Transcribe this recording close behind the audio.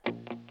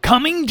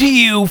Coming to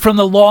you from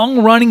the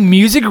long-running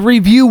music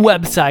review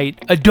website,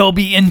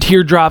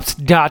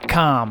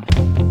 AdobeAndTeardrops.com.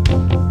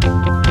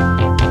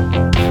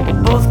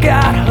 Both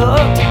got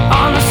hooked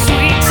on the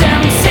sweet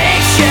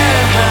temptation.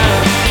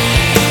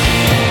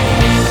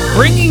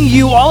 Bringing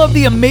you all of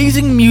the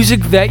amazing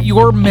music that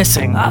you're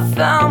missing. I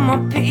found my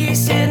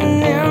peace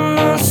hidden in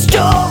the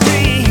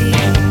story.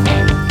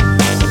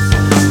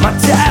 My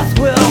death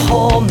will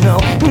hold no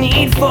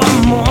need for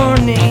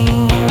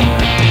mourning.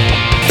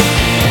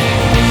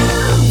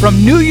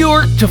 From New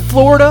York to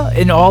Florida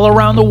and all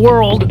around the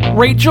world,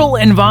 Rachel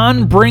and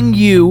Vaughn bring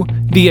you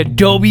the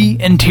Adobe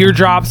and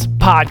Teardrops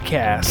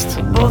podcast.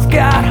 Both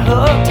got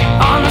hooked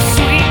on the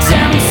sweet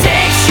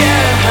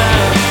temptation.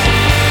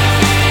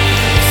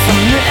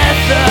 Some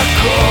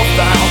mythical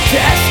final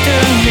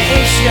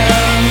destination.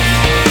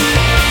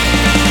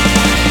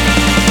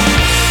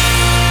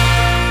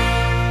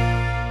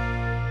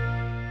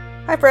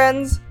 Hi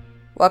friends,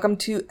 welcome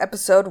to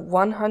episode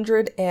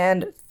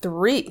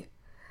 103.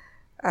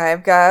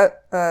 I've got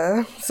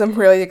some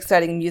really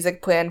exciting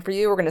music planned for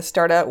you. We're going to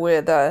start out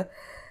with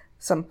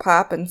some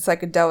pop and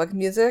psychedelic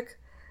music,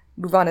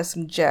 move on to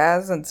some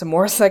jazz and some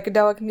more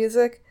psychedelic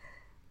music.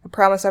 I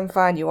promise I'm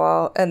fine, you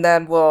all. And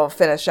then we'll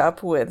finish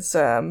up with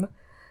some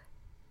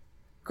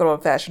good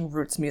old-fashioned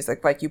roots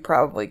music like you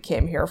probably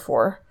came here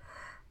for.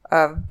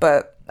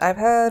 But I've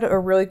had a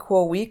really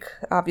cool week,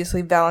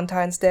 obviously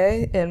Valentine's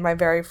Day, in my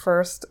very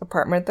first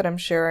apartment that I'm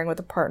sharing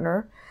with a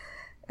partner.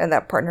 And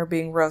that partner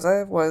being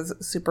Rosa was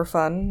super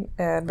fun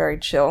and very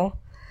chill.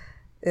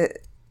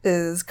 It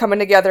is coming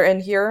together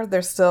in here.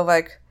 There's still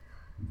like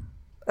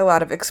a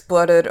lot of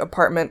exploded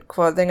apartment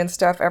clothing and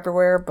stuff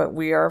everywhere, but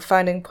we are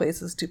finding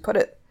places to put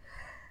it.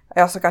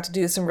 I also got to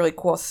do some really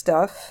cool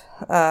stuff.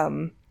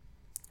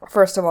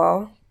 First of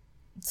all,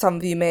 some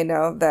of you may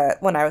know that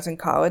when I was in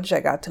college, I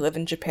got to live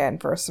in Japan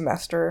for a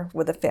semester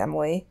with a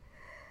family.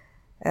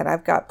 And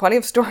I've got plenty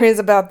of stories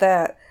about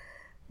that.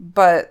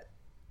 But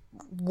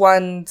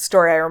one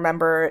story I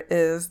remember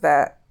is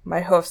that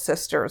my host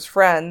sister's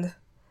friend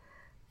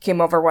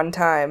came over one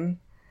time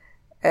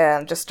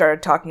and just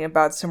started talking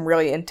about some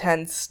really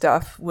intense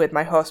stuff with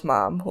my host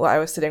mom while I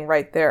was sitting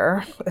right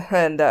there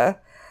and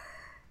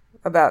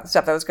about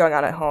stuff that was going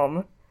on at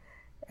home.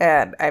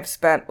 And I've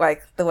spent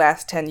like the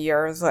last 10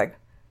 years like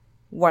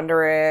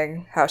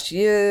wondering how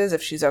she is,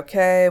 if she's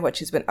okay, what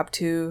she's been up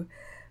to.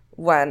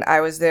 When I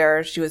was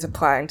there, she was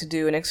applying to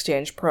do an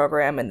exchange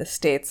program in the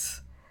States.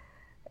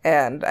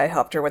 And I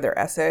helped her with her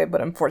essay, but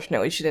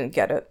unfortunately she didn't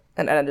get it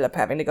and ended up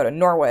having to go to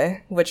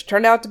Norway, which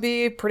turned out to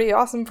be pretty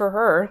awesome for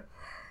her.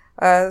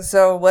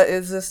 So what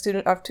is this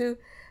student up to?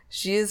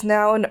 She is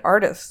now an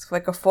artist,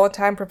 like a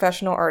full-time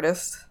professional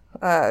artist.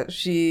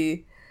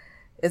 She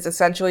is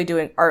essentially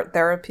doing art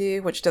therapy,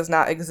 which does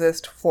not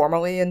exist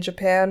formally in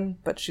Japan,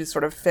 but she's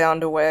sort of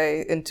found a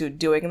way into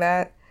doing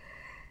that.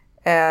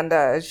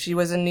 And she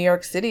was in New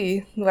York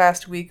City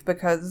last week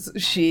because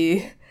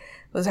she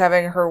was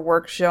having her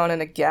work shown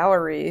in a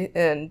gallery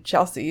in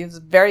Chelsea. It was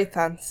very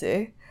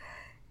fancy.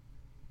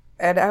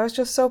 And I was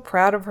just so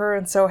proud of her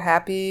and so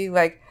happy.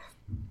 Like,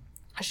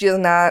 she is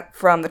not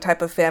from the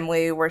type of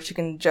family where she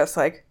can just,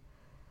 like,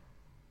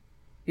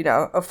 you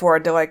know,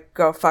 afford to, like,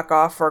 go fuck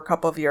off for a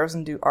couple of years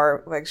and do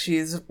art. Like,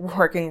 she's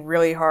working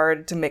really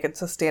hard to make it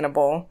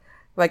sustainable,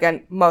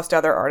 like most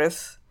other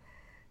artists.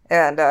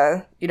 And,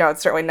 you know,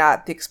 it's certainly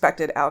not the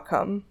expected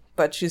outcome.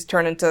 But she's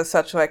turned into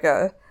such, like,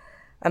 a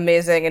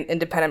amazing and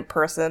independent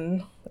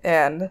person,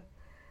 and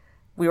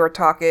we were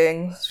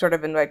talking sort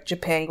of in like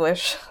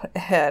Japanglish,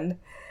 and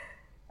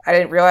I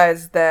didn't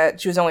realize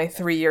that she was only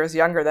 3 years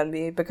younger than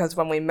me, because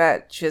when we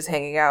met, she was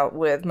hanging out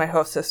with my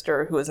host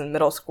sister who was in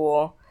middle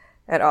school,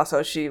 and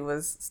also she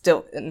was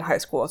still in high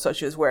school, so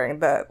she was wearing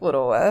that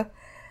little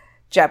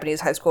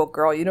Japanese high school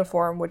girl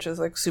uniform, which is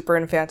like super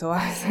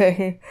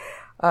infantilizing.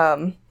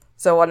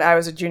 So when I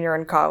was a junior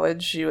in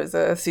college, she was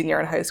a senior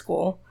in high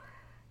school,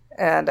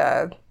 and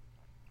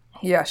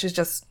yeah, she's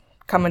just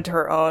coming to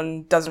her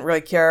own, doesn't really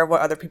care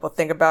what other people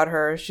think about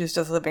her. She's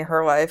just living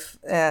her life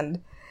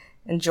and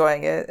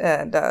enjoying it.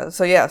 And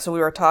so we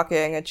were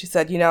talking, and she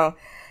said, you know,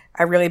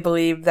 I really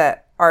believe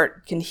that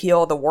art can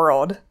heal the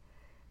world.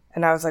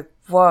 And I was like,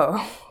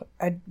 whoa,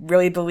 I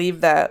really believe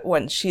that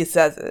when she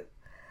says it.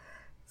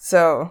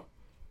 So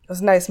it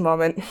was a nice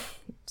moment.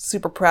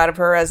 Super proud of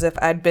her, as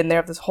if I'd been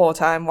there this whole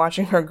time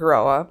watching her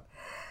grow up.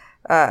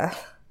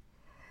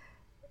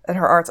 And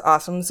her art's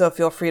awesome, so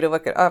feel free to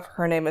look it up.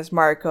 Her name is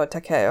Mariko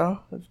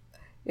Takeo.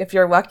 If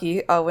you're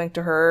lucky, I'll link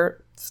to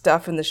her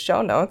stuff in the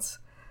show notes,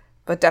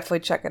 but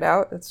definitely check it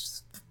out.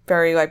 It's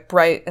very like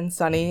bright and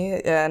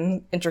sunny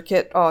and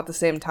intricate all at the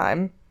same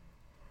time.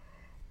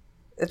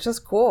 It's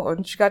just cool,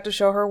 and she got to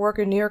show her work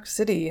in New York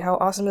City. How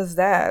awesome is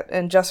that?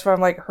 And just from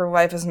like her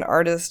life as an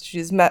artist,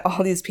 she's met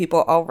all these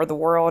people all over the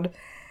world,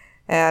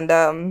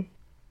 and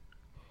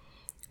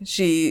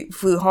she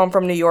flew home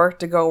from New York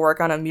to go work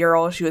on a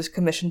mural she was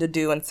commissioned to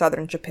do in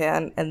southern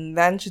Japan, and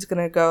then she's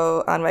going to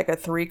go on like a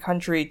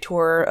 3-country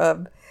tour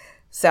of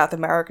South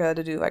America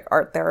to do like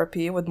art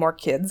therapy with more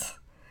kids.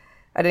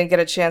 I didn't get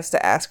a chance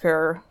to ask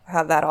her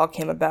how that all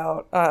came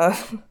about.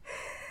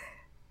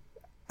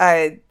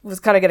 I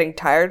was kind of getting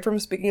tired from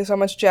speaking so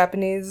much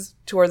Japanese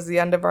towards the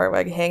end of our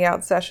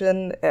hangout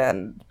session,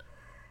 and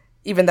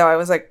even though I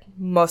was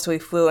mostly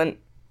fluent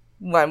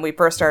when we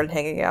first started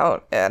hanging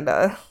out, and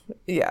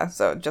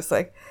so just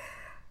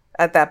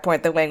at that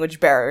point the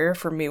language barrier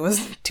for me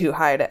was too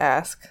high to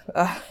ask,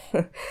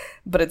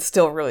 but it's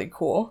still really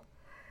cool.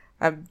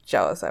 I'm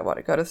jealous. I want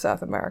to go to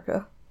South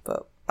America,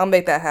 but I'll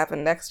make that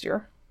happen next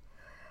year.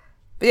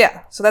 But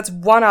yeah, so that's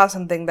one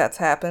awesome thing that's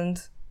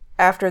happened.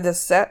 After this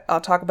set, I'll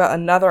talk about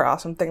another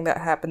awesome thing that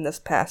happened this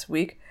past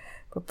week.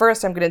 But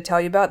first, I'm going to tell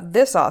you about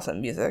this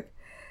awesome music.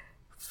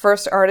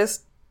 First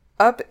artist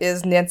up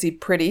is Nancy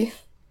Priddy,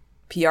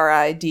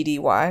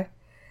 Priddy.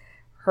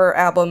 Her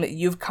album,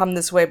 You've Come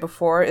This Way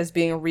Before, is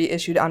being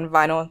reissued on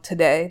vinyl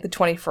today, the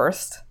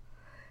 21st.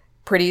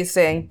 Priddy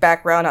sang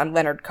background on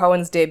Leonard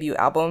Cohen's debut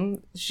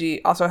album.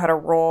 She also had a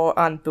role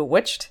on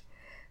Bewitched,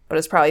 but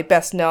is probably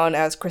best known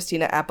as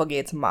Christina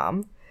Applegate's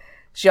mom.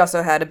 She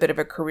also had a bit of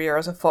a career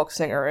as a folk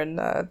singer in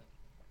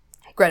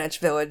Greenwich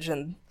Village,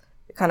 and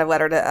it kind of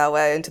led her to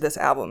LA into this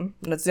album.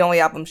 And it's the only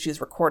album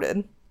she's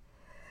recorded.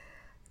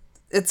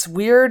 It's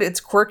weird, it's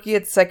quirky,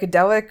 it's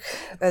psychedelic.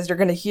 As you're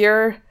going to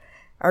hear,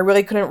 I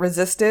really couldn't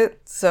resist it.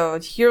 So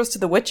here's to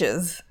the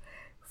witches.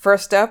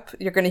 First up,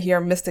 you're going to hear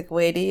Mystic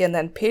Lady, and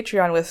then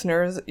Patreon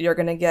listeners, you're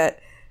going to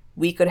get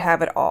We Could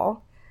Have It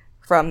All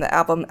from the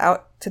album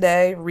out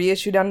today,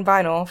 reissued on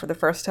vinyl for the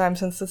first time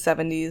since the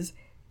 70s.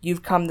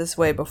 You've Come This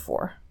Way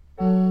Before.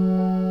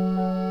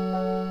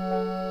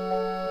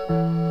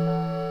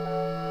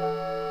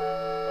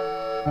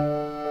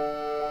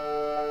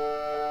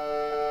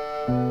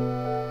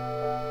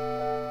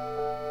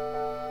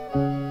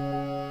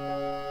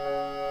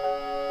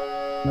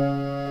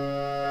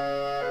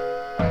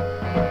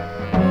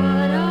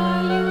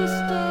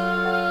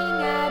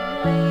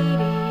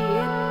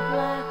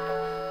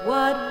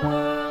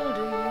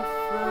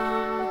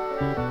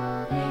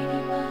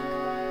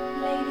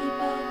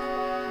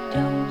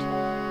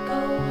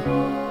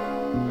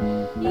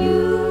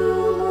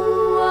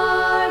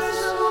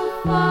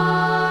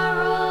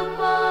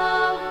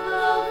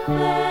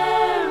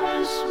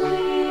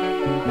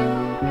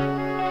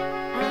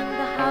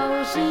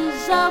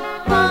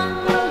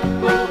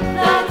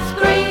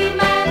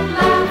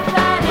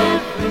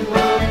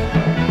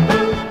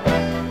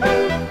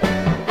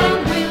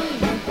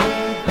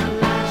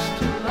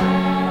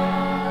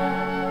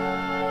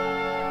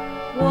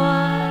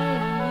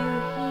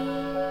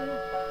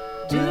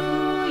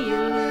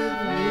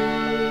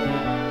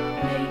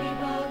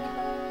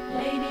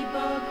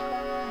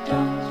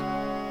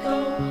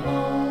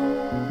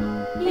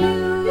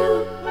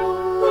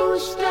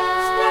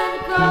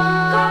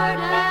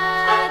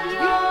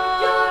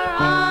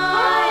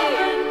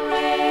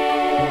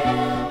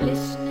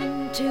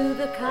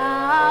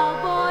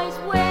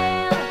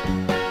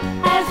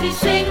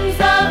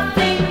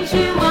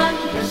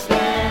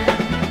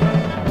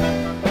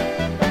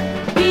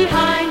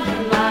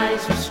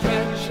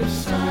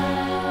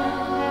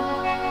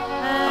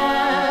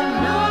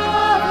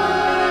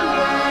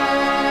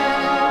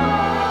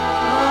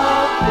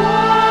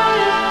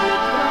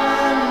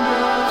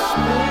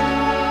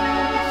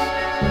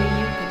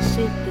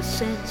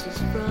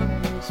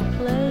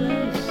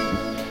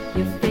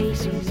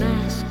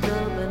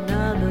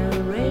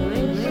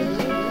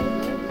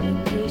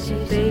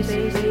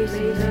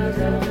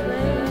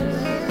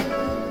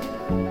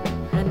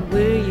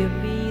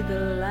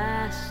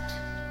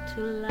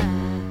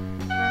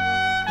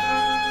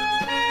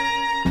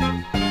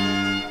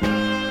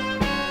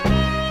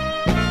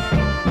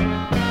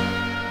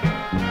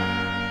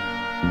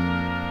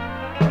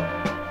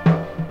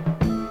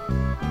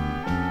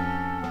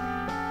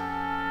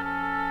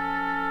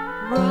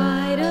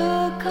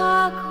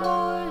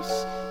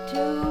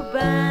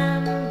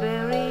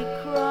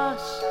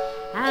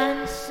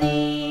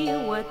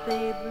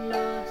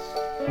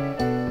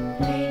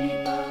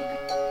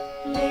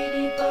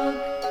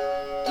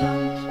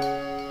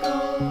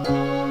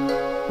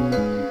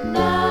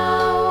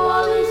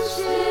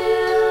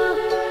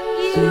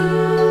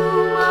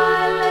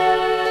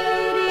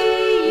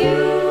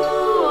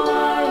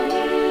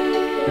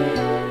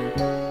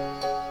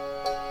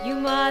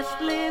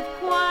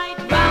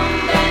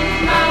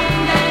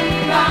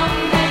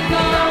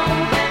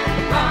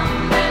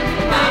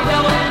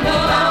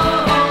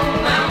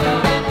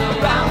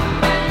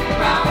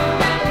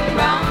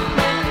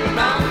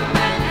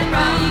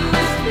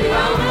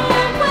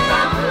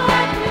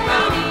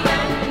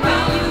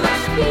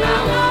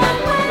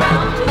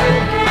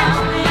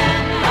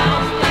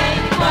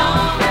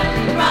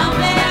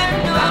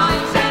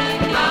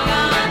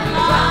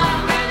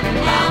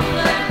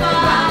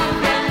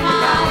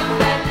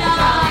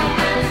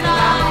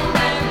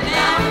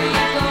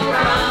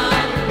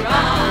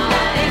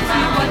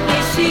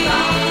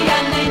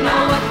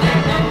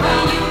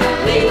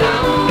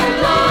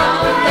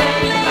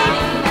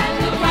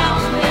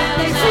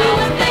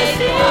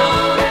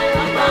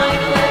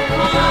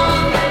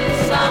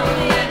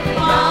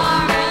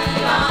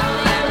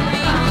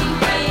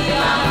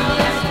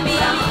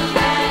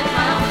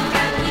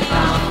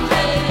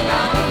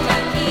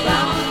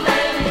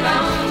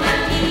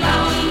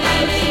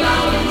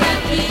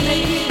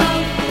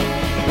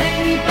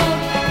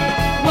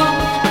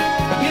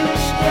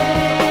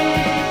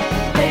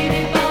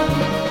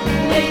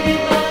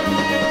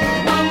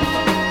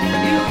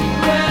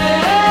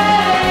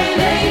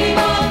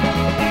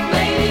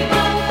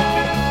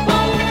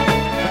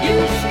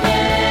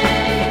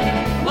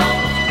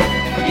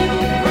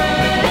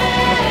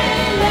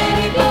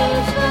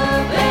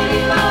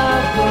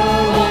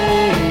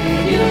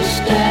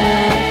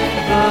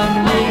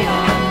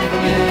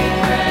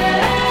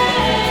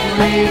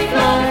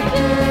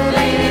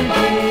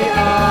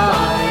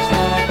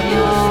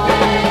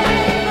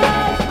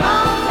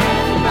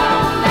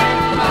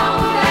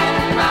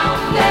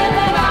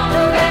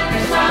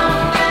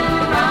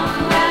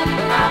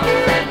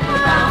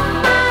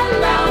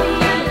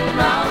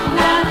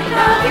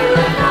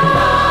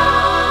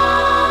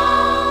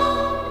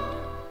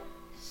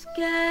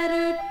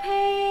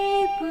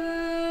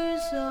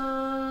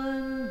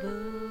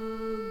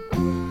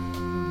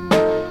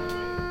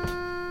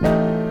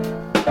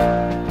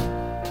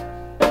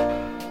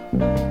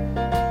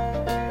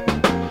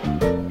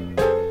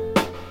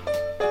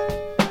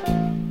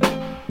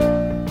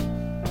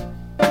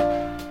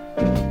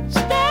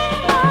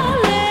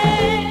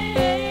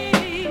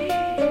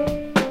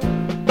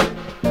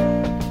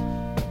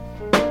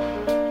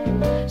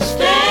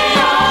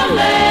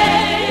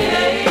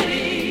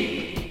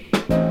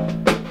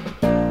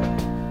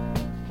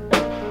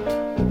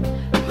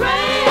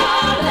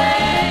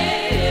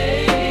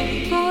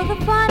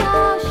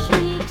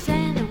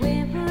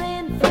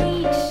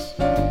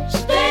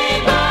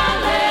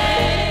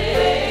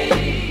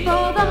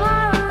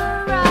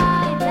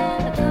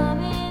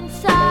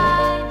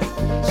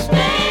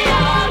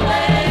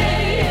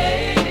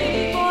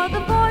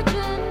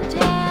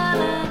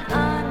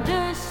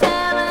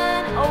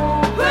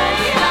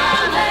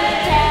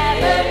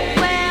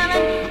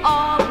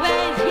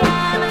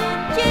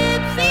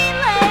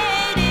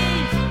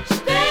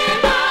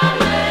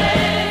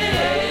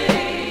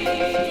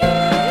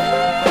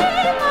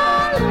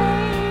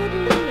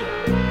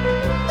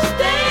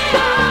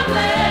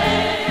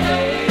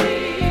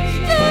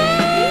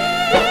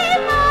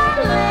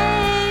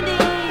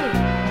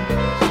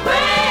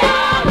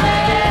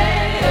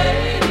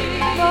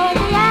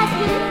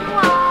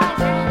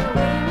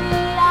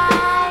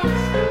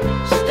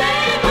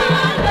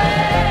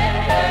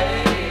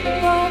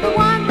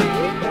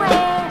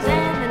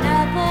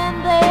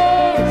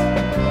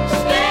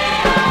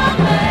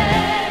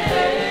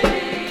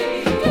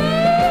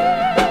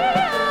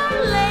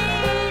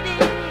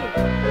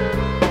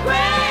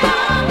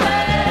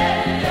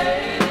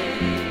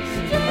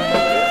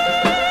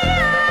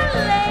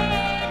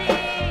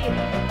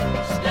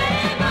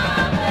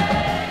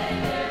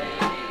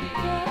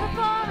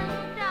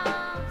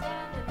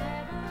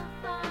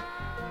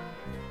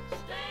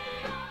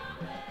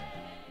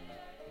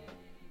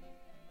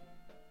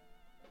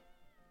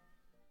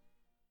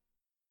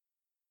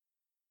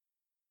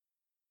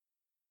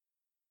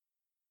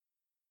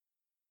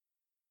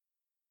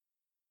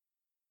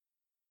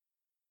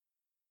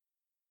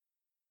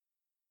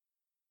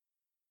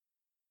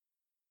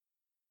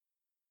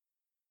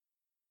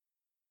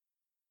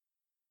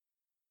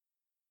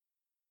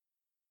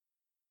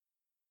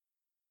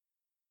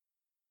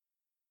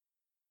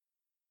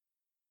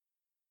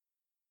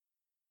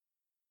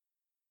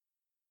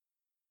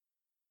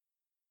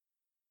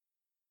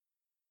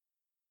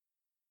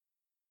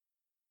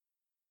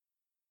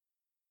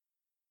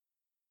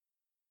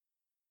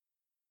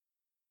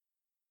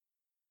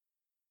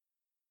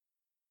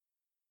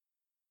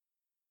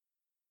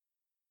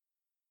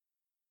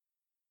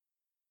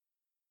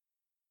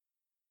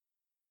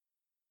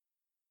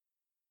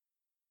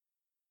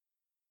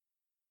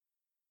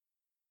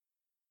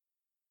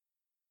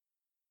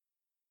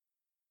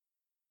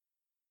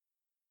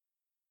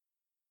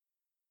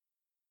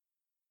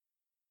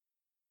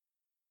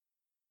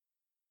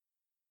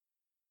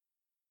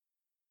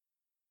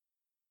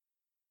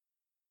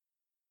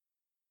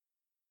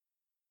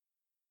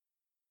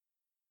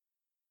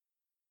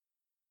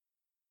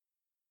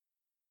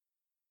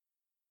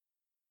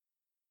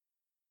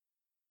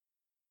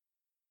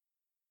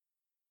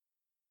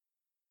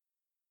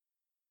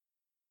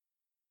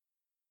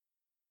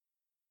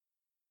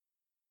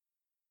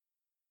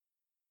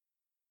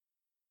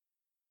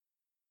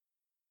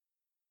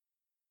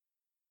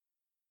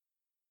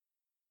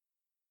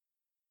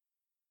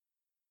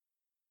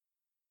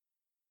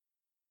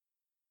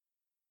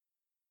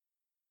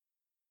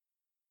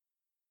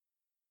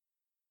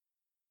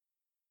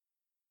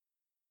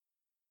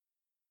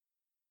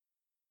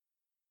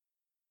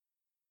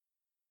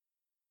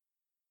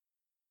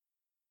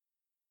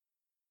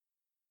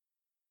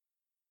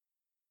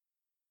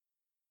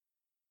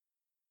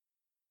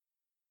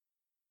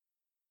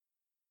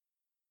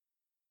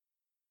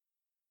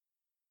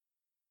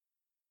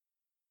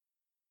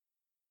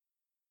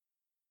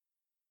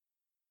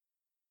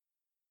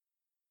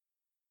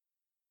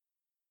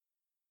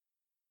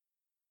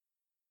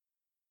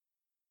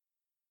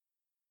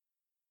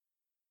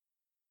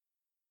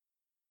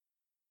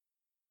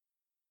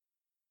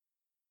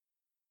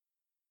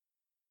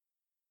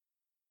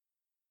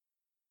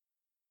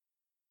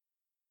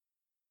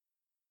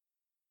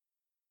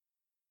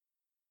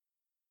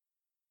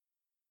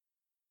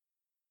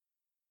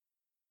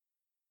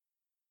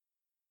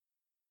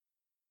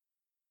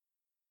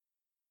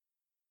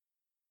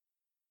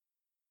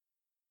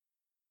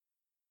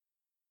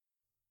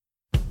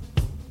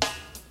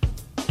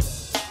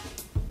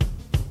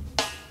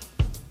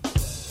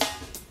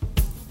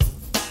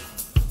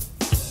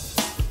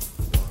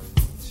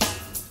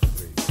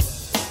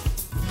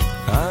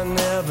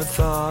 never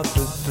thought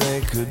that they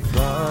could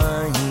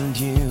bind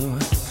you,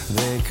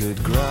 they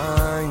could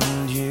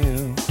grind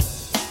you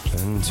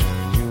and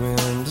turn you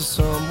into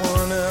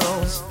someone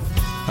else.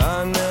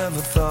 I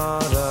never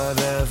thought I'd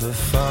ever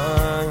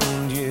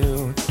find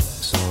you,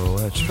 so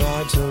I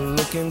tried to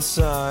look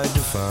inside to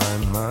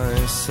find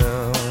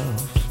myself.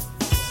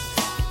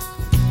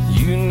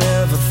 You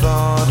never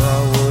thought I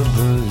would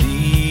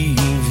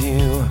believe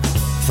you,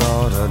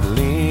 thought I'd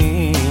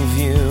leave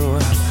you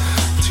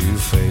to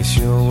face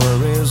your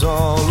worries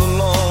all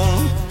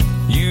alone.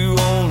 You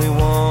only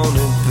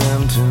wanted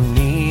them to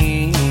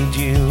need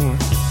you,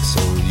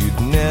 so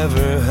you'd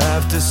never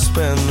have to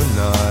spend the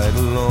night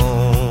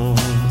alone.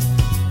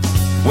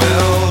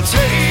 Well,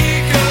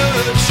 take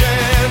a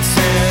chance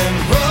and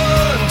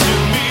run to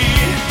me,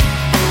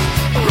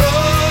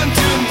 run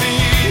to me,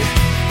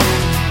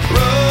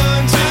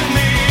 run to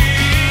me.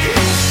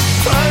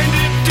 Find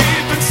it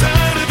deep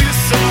inside of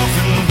yourself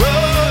and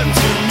run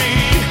to me.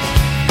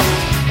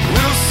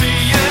 We'll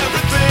see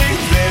everything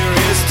there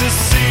is to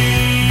see.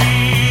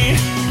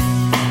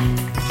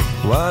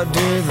 Why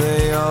do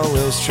they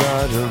always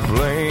try to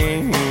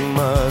blame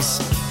us,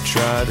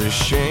 try to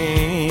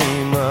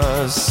shame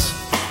us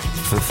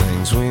for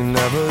things we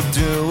never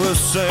do or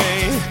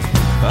say?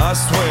 I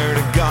swear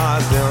to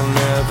God they'll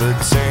never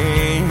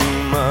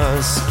tame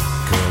us,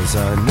 'cause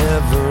I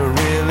never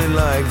really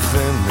liked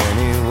them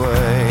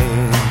anyway.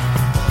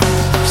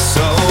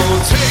 So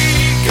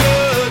take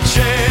a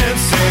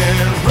chance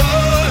and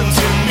run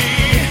to me,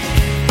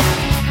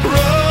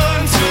 run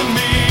to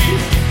me,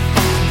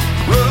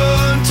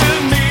 run to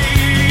me.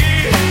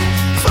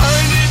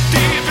 Find it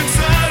deep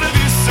inside of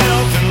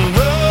yourself and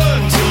run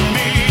to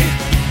me.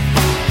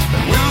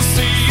 We'll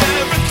see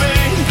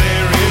everything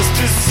there is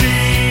to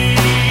see.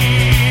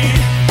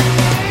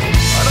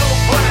 I don't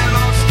plan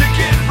on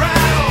sticking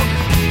around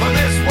for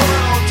this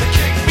world to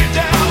kick me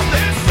down.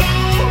 There's so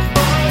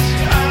much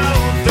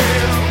out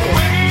there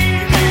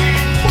waiting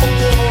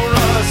for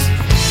us.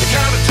 You're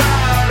kind of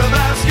tired of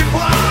asking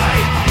why.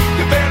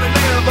 You barely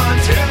live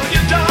until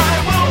you die.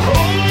 Well,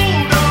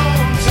 hold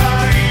on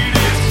tight.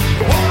 It's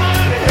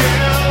one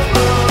hell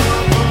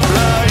of a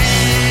ride.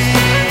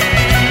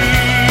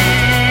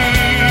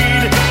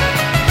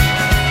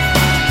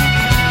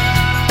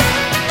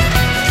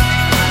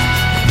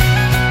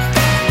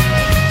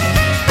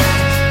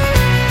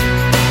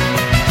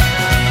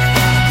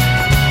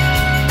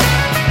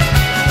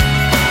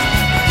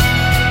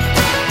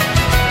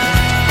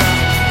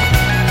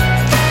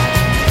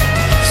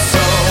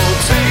 So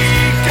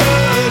take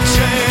a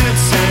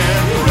chance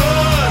and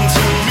run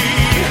to me,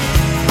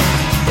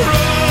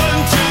 run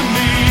to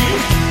me,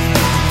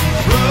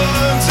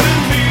 run to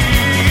me.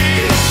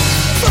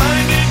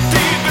 Find it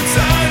deep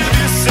inside of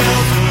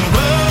yourself and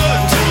run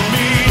to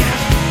me,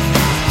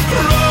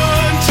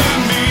 run to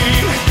me,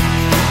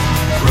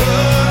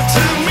 run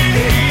to me.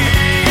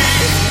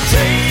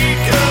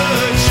 Take a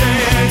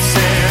chance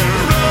and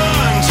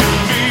run to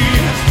me,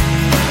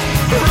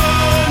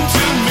 run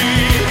to me,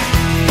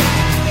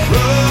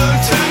 run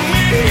to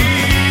me.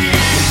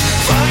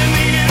 Find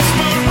the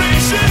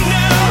inspiration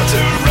now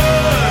to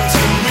run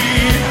to me,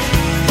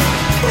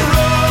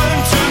 run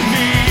to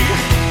me,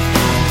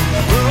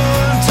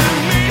 run to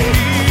me.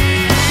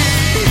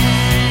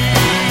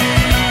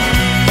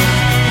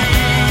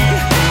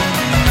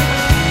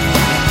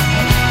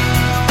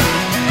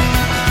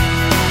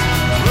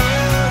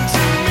 Run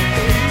to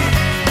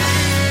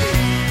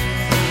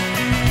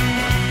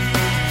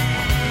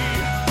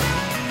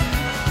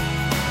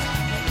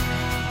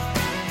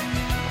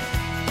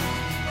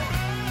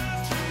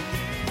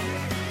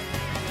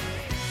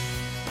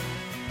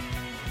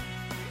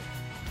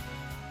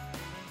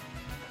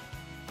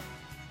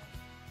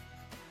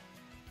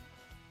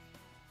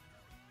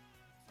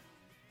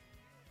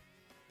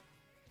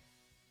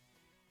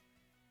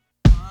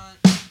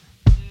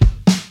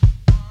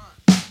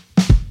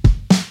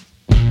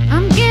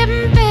I'm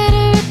getting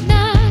better at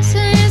not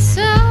saying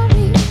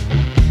sorry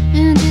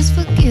and just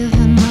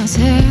forgiving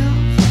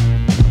myself.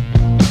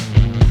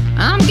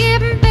 I'm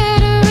getting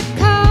better at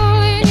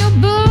calling your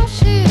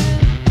bullshit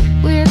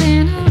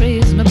within a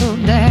reasonable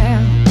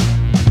doubt.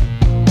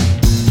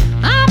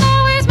 I'm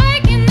always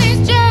making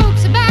these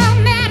jokes about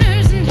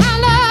manners and how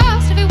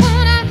lost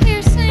everyone out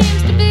here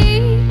seems to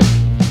be.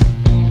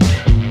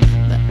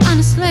 But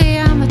honestly,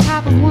 I'm the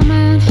type of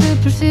woman who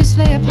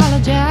profusely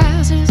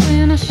apologizes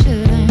when I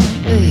shouldn't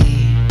be.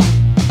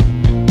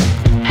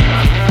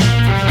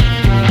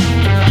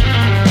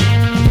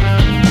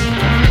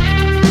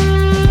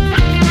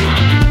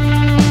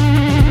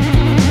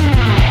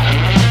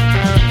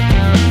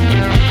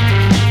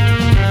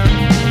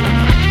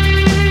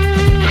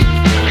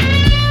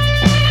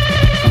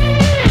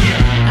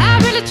 I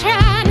really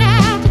try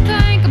not to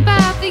think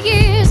about the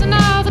years and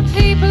all the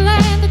people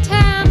and the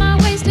time I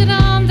wasted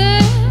on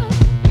them.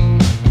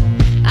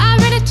 I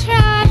really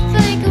try to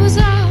think it was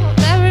all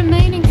very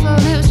meaningful.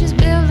 It was just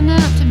building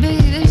up to be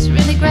this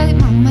really great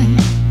moment.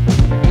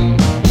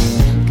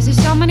 'Cause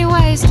there's so many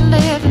ways to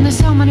live and there's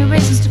so many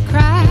reasons to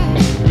cry.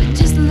 With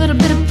just a little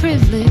bit of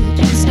privilege,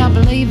 you can start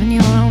believing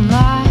your own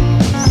lie.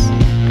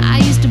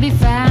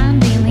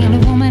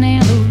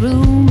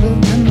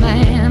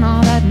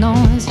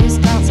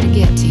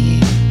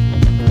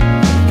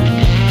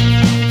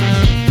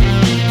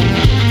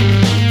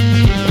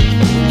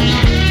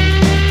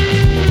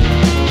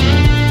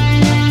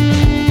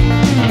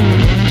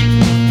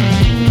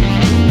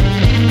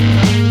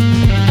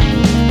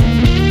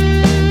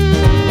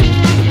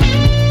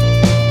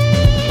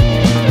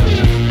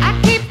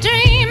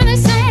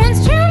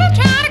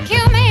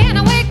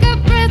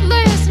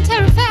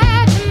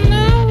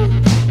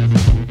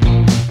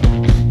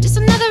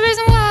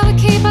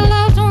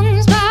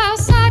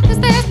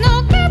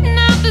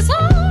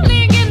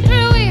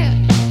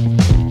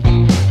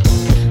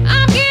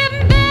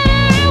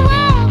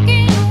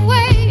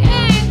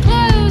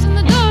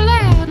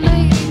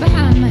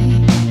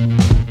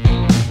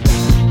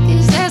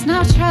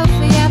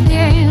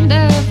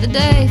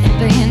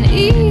 and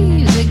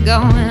easy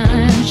going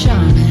and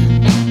charming.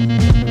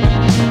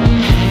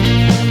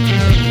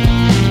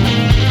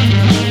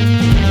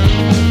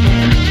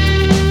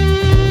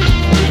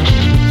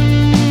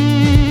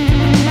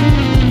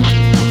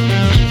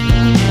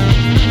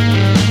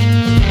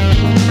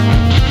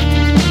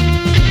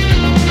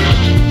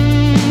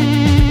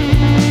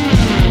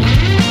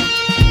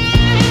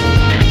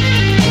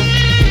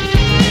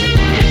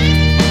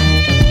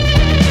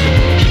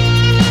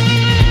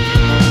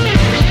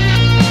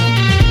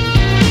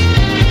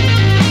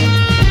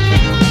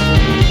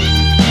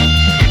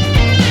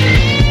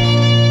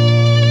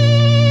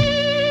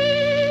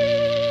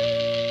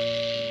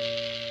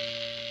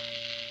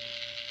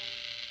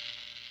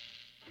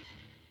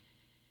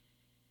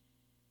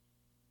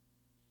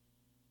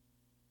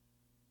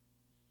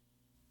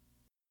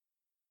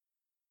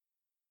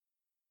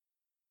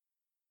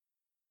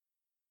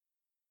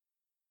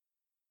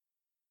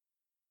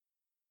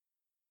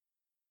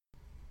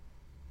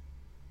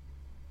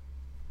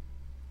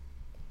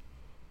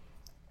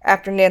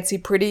 After Nancy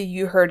Pretty,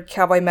 you heard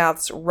Cowboy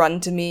Mouth's Run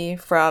to Me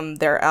from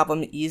their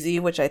album Easy,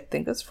 which I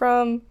think is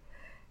from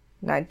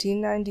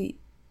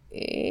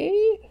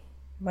 1998?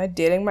 Am I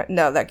dating my...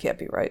 No, that can't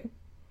be right.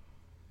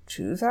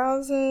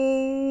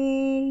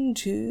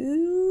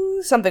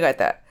 2002? Something like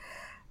that.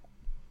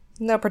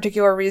 No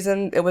particular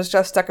reason. It was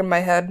just stuck in my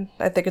head.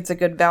 I think it's a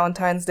good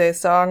Valentine's Day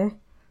song,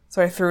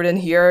 so I threw it in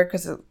here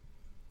because it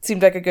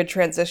seemed like a good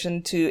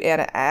transition to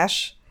Anna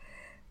Ash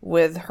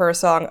with her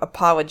song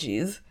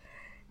Apologies.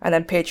 And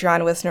then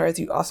Patreon listeners,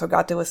 you also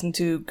got to listen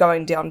to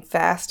Going Down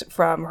Fast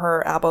from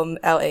her album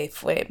L.A.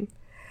 Flame.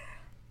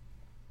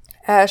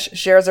 Ash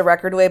shares a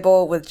record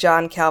label with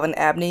John Calvin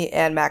Abney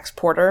and Max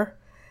Porter,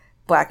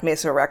 Black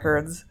Mesa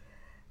Records.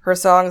 Her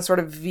songs sort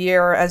of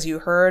veer, as you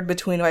heard,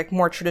 between like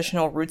more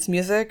traditional roots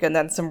music and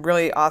then some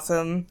really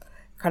awesome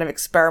kind of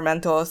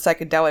experimental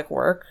psychedelic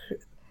work.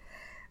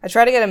 I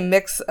try to get a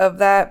mix of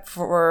that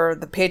for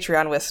the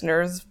Patreon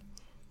listeners,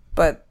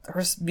 but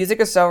her music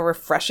is so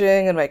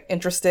refreshing and like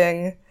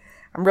interesting.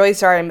 I'm really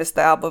sorry I missed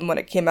the album when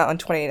it came out in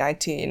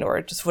 2019, or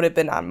it just would have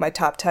been on my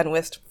top 10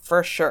 list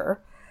for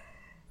sure.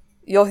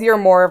 You'll hear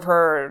more of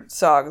her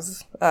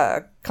songs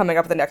coming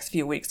up the next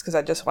few weeks because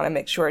I just want to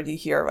make sure you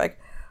hear like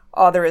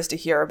all there is to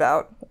hear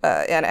about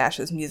Anna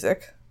Ash's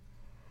music.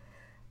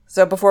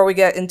 So before we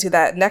get into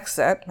that next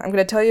set, I'm going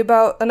to tell you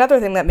about another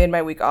thing that made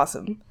my week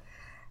awesome.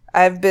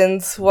 I've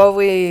been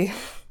slowly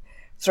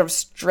sort of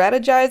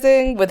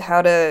strategizing with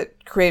how to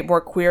create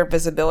more queer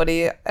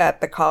visibility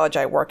at the college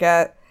I work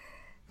at.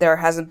 There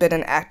hasn't been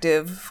an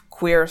active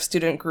queer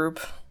student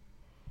group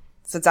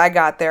since I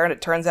got there, and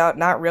it turns out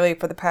not really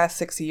for the past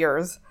 6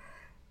 years.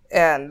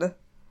 And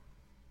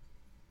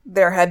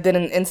there had been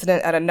an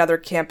incident at another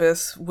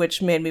campus which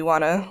made me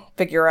want to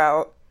figure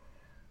out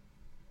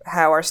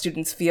how are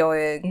students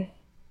feeling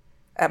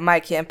at my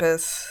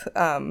campus.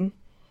 Are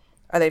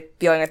they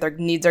feeling like their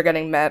needs are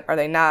getting met? Are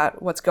they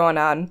not? What's going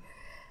on?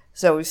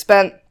 So we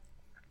spent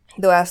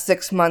the last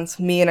 6 months,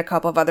 me and a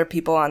couple of other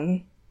people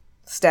on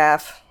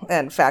staff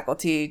and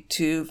faculty,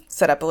 to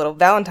set up a little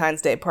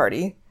Valentine's Day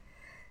party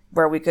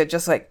where we could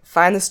just like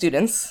find the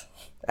students,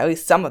 at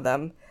least some of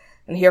them,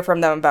 and hear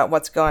from them about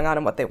what's going on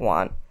and what they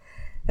want.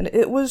 And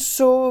it was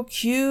so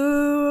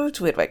cute.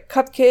 We had like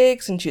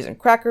cupcakes and cheese and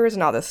crackers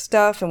and all this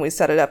stuff, and we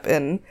set it up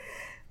in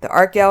the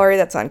art gallery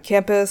that's on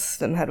campus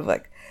and had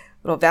like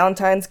little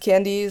Valentine's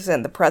candies,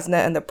 and the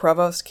president and the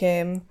provost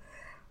came.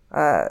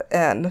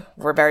 And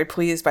we're very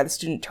pleased by the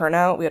student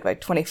turnout. We had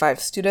like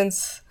 25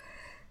 students.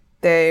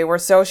 They were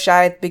so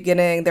shy at the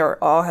beginning. They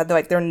were all had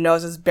like their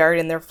noses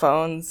buried in their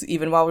phones,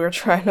 even while we were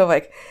trying to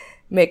like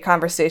make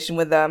conversation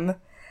with them.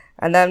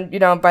 And then, you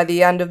know, by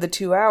the end of the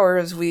 2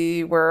 hours,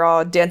 we were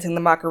all dancing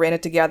the Macarena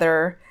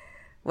together,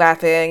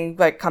 laughing,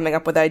 like coming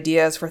up with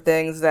ideas for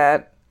things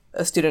that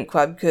a student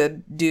club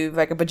could do,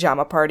 like a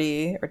pajama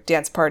party or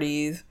dance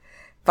parties,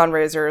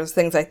 fundraisers,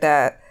 things like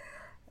that.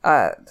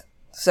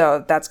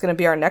 So that's going to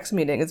be our next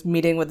meeting, is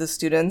meeting with the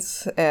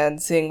students and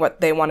seeing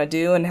what they want to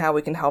do and how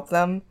we can help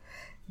them.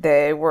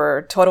 They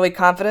were totally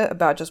confident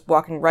about just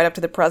walking right up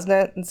to the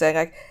president and saying,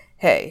 like,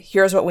 hey,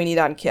 here's what we need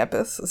on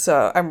campus.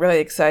 So I'm really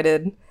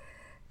excited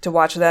to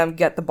watch them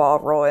get the ball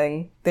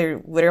rolling. They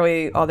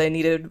literally, all they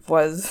needed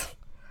was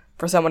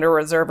for someone to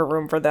reserve a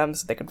room for them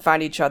so they could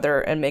find each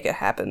other and make it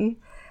happen.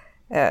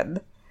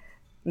 And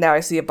now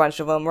I see a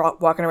bunch of them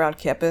walking around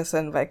campus,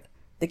 and like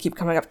they keep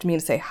coming up to me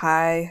and say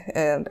hi.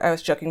 And I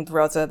was joking with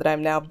Rosa that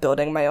I'm now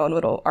building my own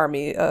little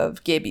army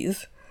of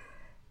gabies.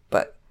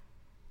 But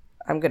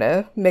I'm going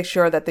to make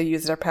sure that they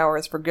use their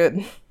powers for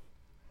good.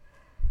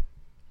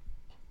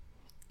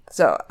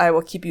 So I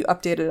will keep you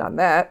updated on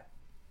that.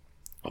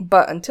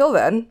 But until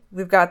then,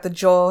 we've got the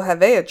Joel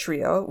Havea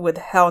trio with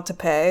Hell to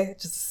Pay,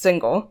 just a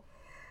single.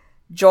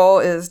 Joel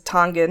is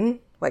Tongan,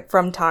 like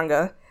from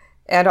Tonga,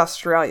 and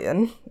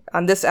Australian.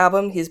 On this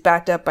album, he's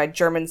backed up by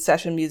German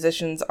session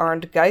musicians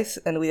Arndt Geiss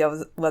and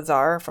Leo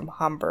Lazar from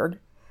Hamburg.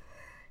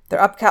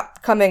 Their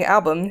upcoming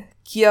album,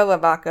 Kia La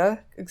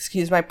Vaca,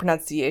 excuse my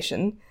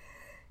pronunciation,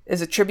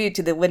 is a tribute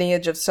to the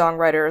lineage of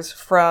songwriters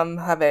from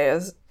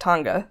Havaia's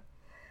Tonga.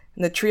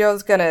 And the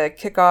trio's gonna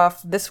kick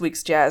off this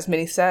week's jazz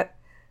mini set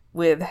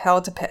with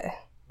Hell to Pay.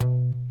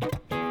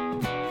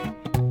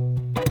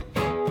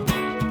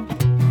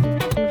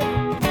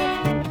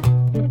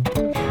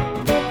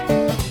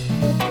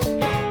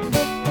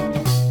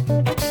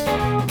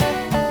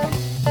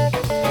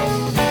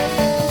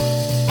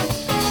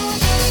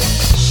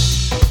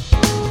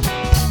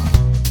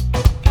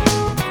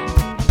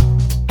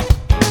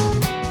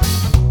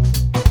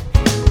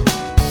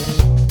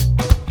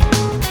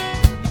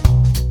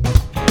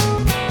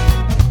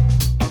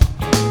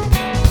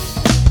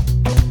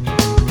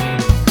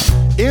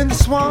 In the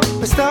swamp,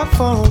 we stopped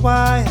for a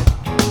while.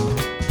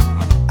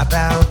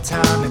 About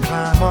time to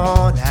climb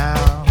on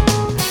out.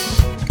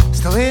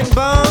 Still hitting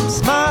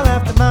bumps, mile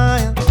after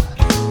mile.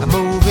 I'm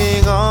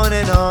moving on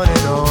and on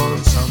and on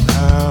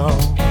somehow.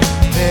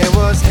 There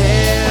was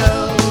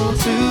hell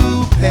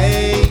to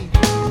pay.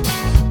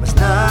 Was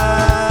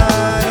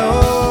not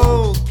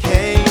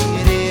okay.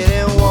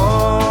 Didn't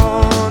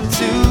want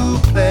to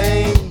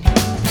play.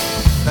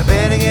 I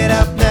better get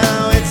up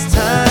now, it's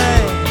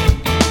time.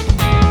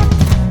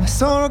 I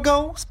saw a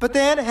ghost, but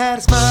then I had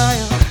a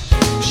smile.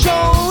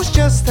 Shows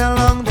just how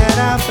long that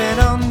I've been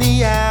on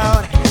the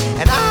out.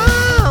 And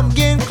I'm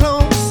getting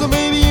close, so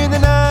maybe in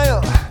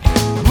denial.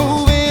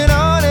 Moving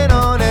on and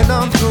on and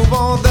on through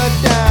all the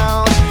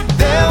down.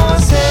 There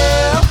was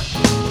hell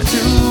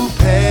to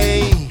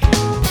pay.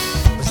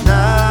 Was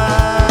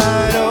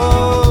not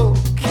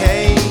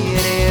okay.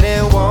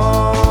 Didn't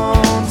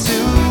want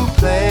to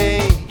play.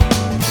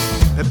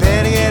 I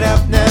better get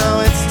up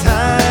now, it's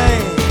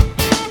time.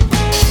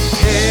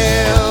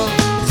 Hell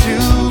to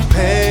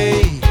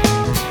pay.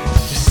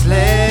 Just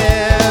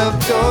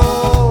slept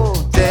all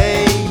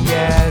day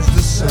as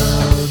the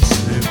sun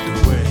slipped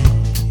away.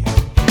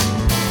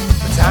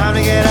 But time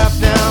to get up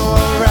now,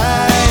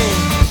 alright.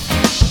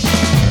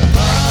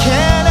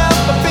 Can't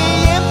help but be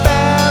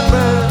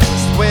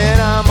embarrassed when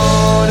I'm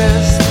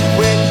honest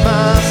with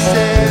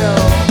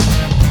myself.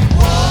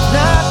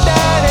 Not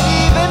that it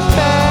even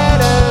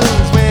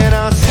matters when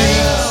I see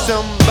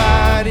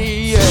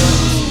somebody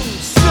else.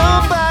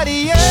 Somebody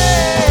else.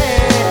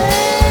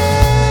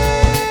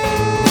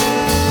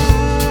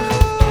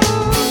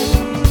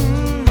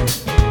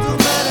 Don't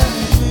matter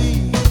to me.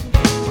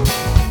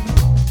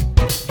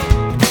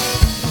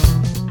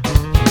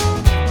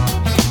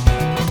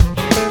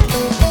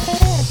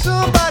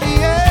 Somebody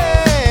else.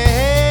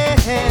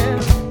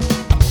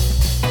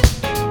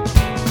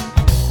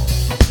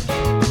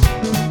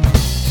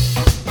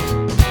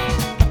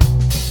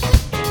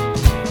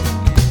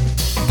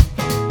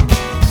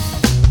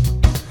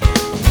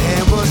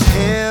 There was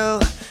hell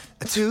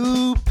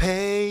to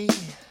pay.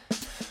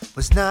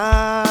 Was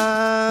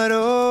not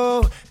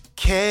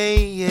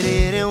okay. You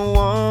didn't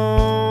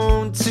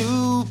want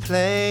to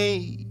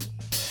play.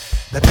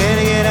 I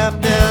better get up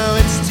now,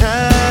 it's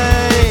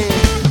time.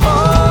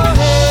 Oh,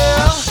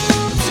 hell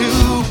to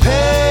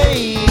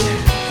pay.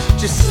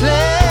 Just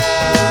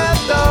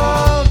slept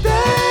all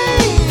day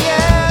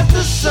as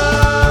the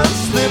sun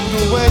slipped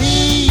away.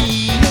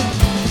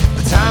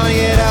 The time to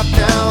get up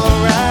now,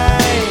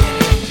 alright.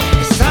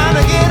 It's time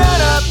to get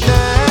it up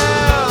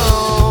now.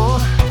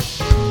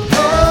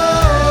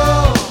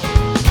 Oh,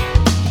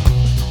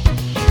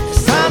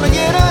 it's time to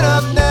get it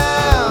up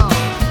now.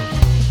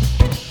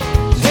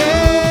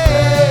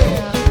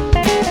 Yeah.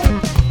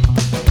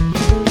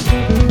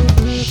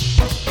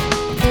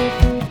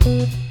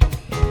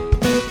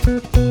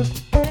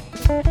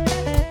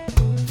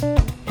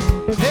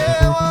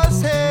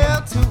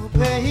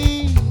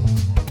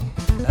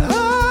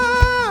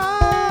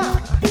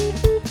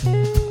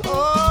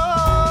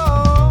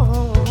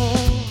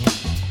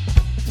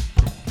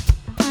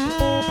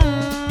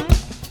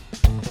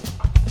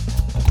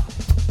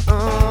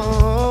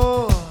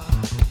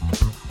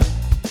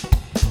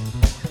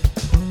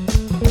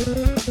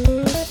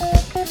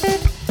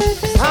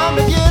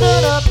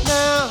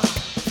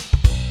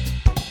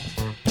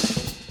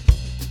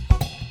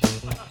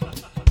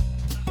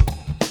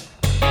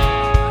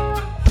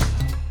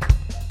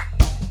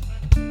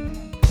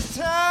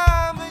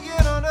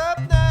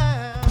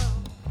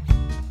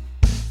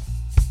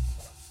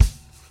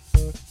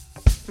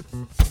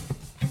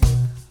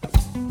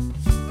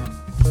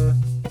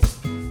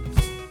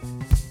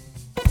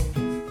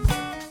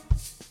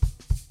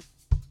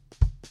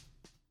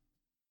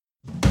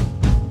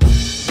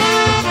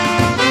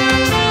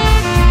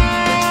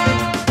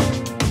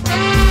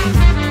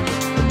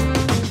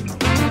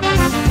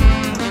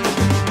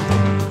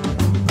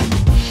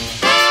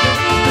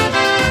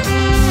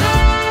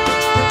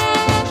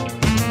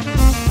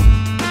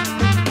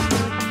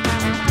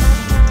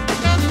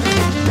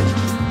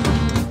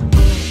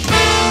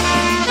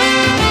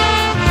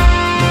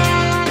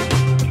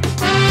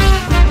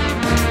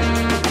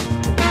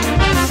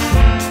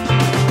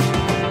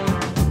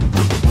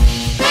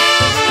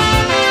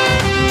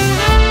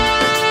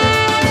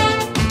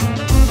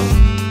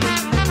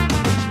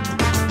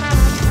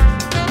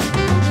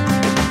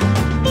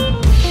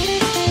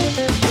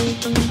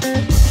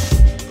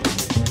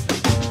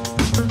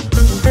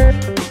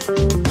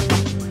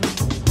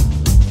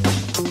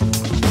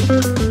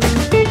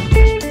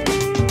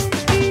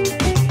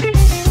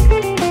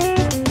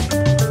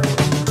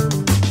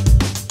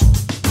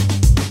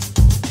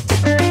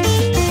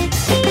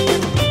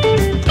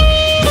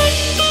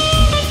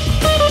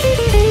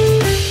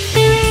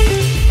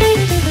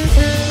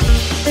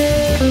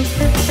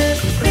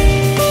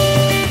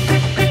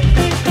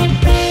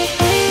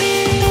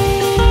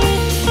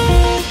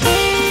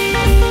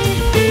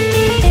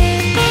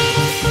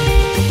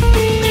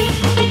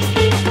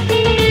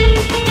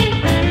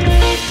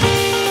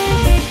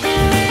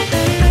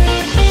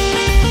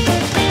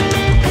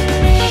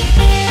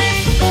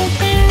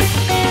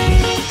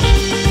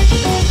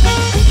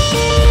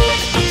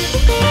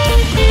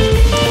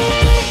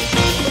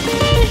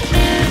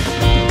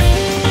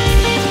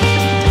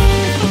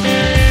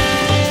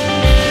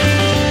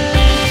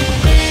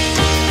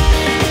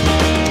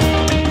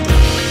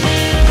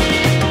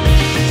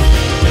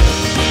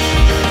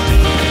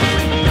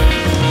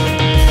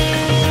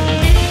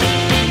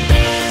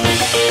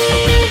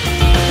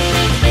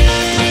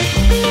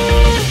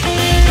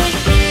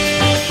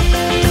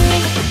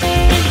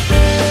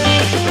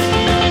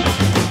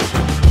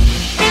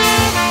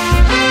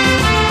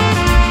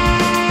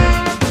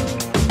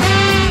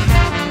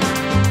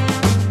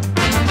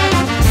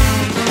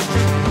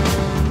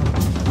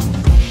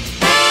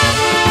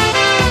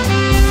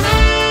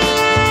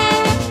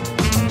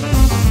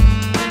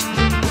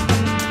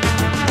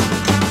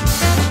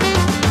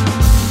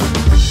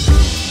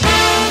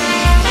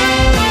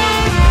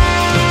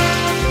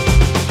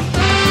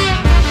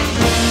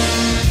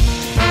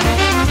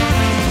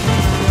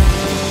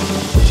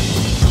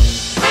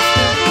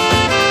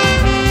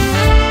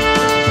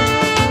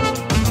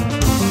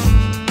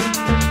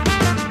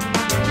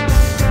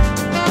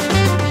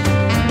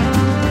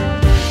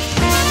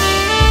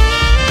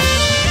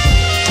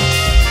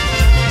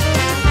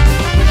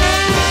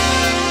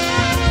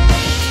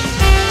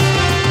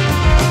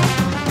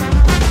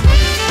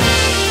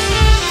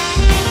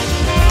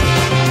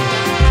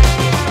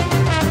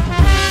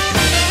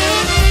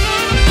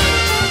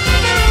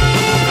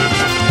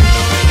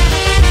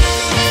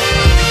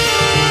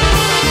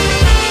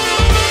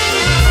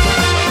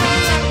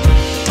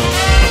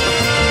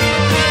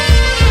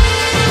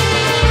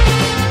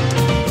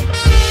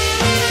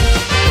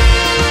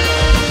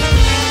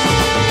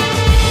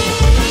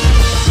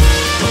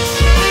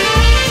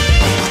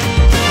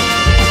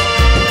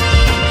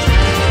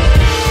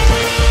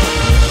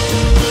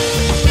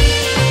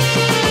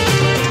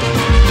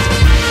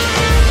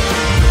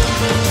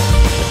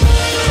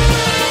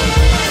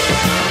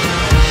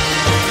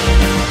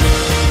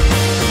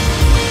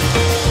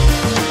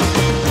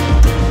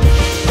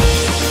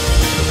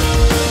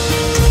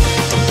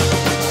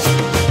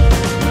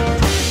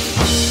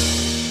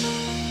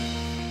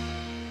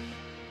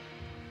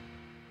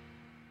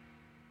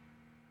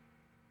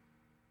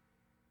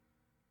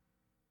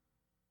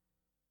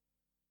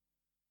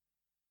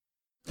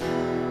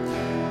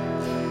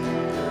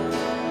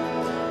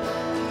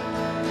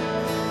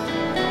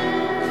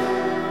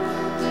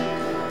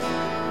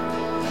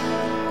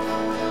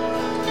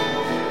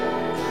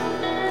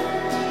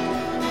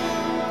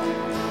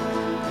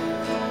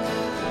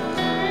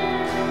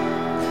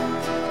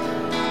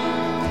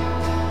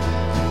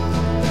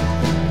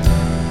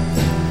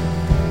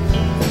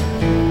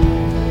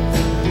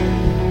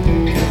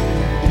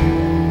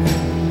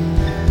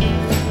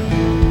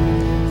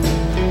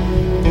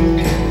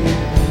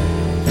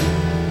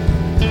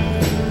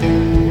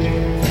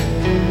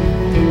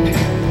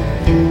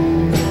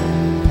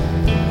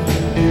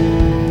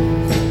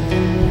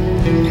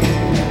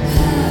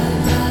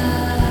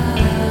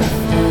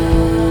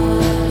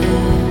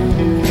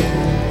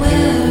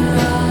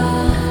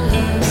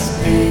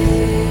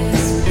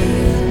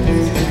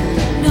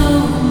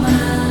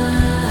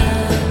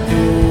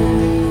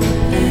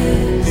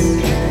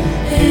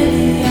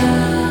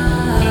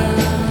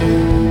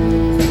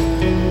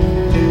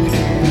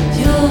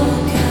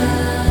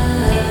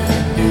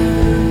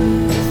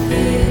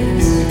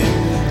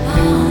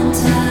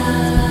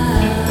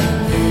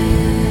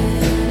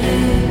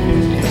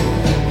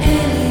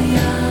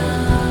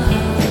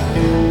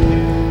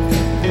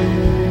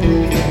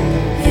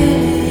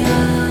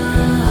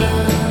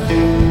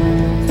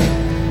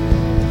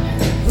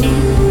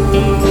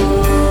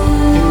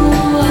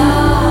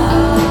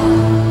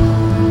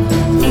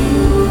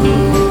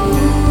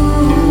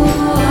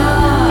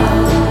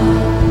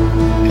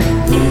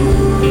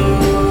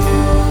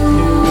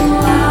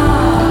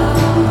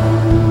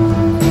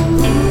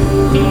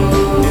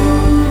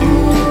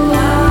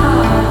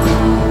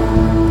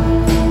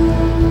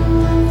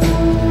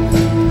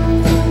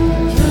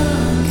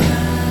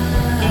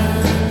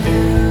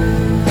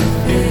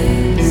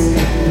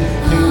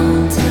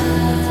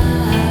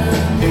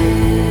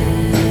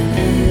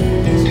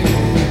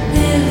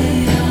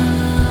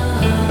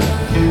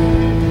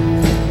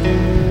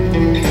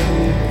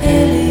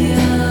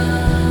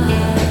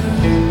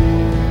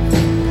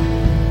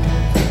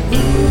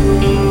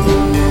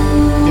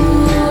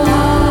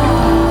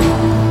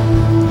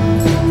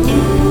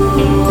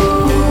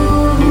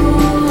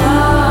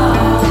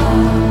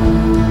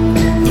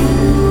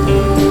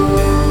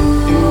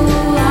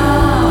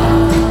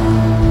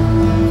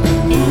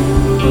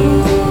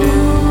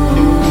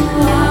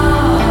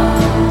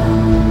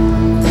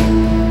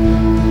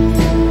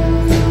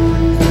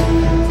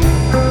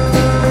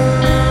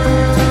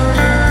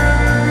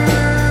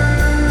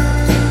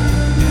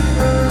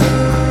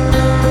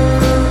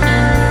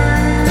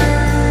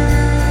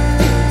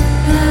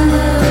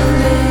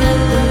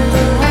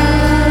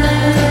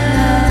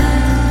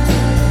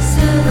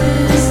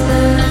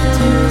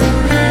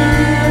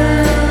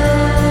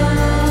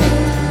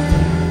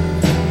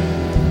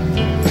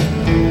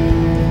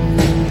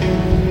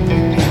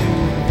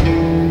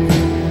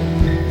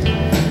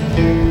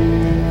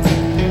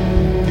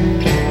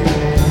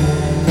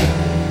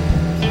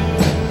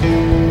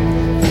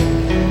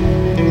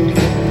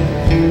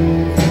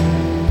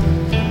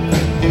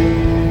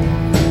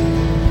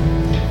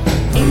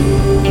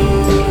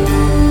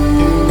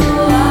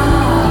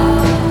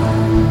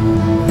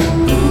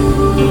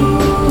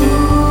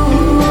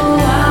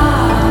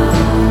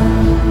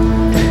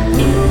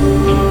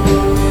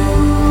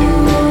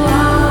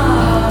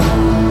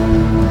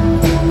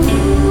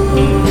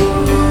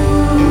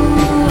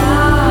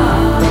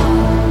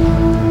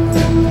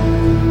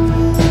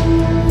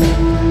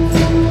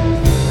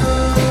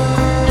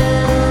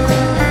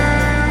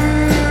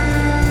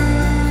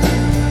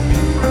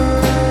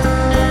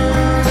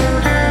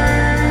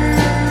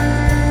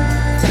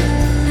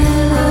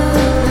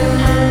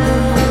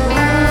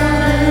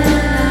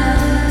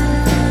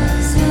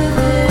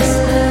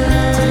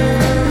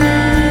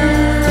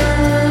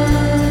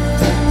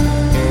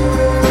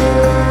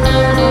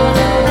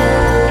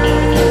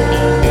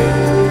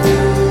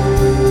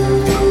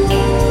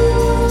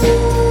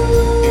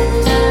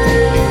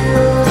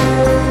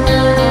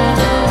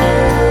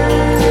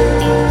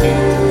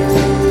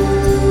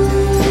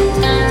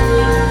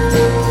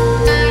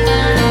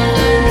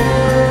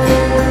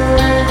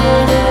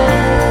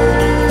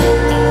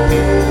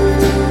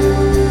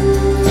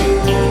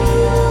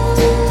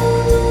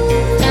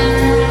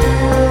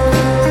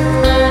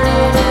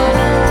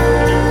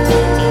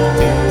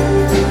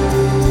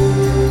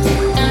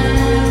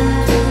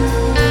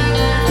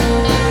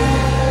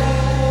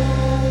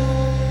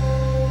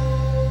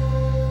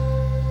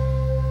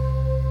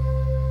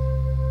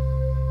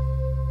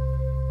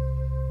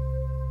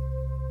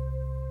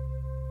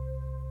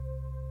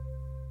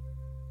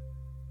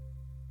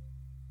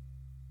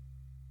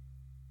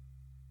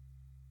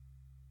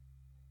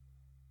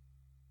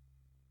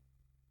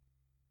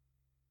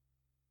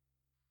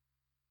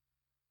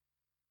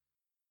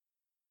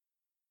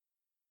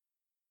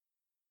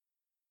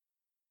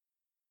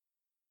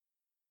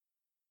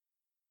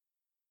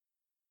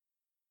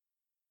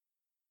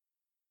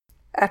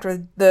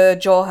 After the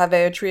Joel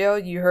Havea trio,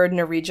 you heard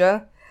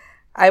Narija.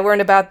 I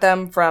learned about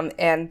them from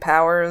Ann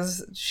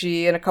Powers.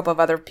 She and a couple of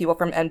other people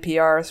from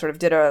NPR sort of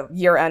did a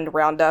year-end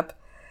roundup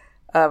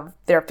of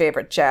their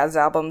favorite jazz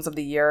albums of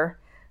the year.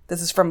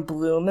 This is from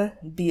Blume,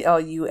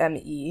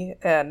 B-L-U-M-E,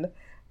 and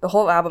the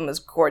whole album is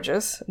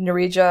gorgeous.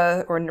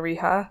 Narija, or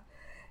Nariha,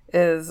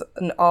 is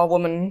an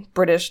all-woman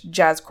British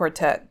jazz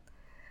quartet.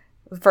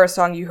 The first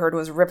song you heard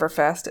was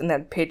Riverfest, and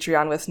then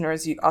Patreon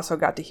listeners, you also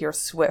got to hear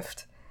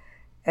Swift.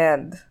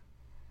 And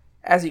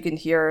as you can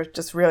hear,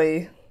 just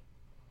really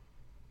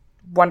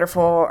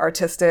wonderful,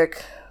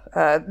 artistic,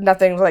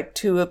 nothing like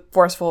too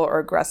forceful or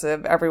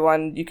aggressive.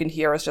 Everyone you can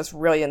hear is just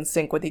really in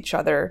sync with each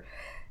other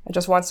and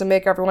just wants to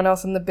make everyone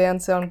else in the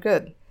band sound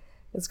good.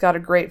 It's got a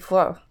great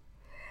flow.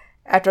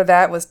 After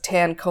that was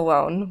Tan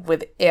Cologne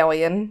with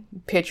Alien.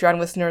 Patreon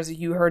listeners,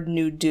 you heard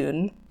New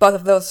Dune. Both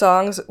of those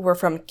songs were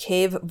from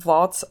Cave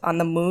Vaults on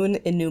the Moon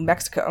in New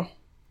Mexico.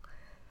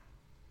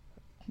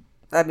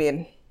 I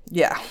mean,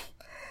 yeah.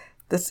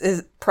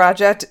 This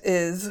project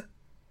is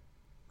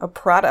a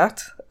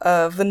product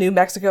of the New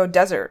Mexico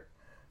desert.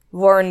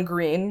 Lauren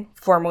Green,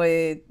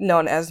 formerly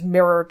known as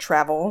Mirror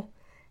Travel,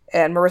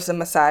 and Marissa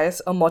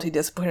Messias, a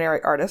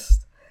multidisciplinary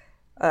artist,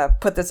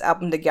 put this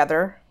album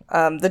together.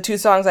 The two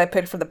songs I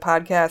picked for the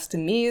podcast, to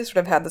me, sort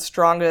of had the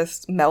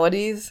strongest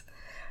melodies.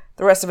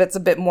 The rest of it's a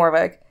bit more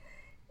like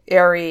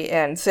airy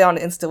and sound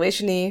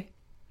installation-y.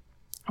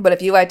 But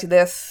if you liked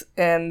this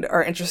and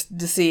are interested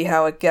to see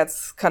how it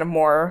gets kind of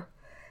more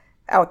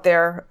out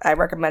there, I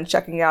recommend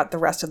checking out the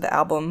rest of the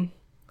album.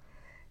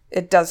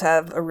 It does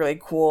have a really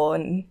cool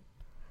and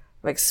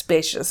like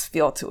spacious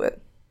feel to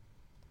it.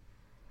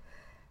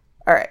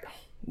 Alright,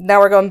 now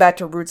we're going back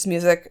to roots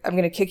music. I'm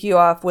going to kick you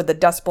off with the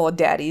Dust Bowl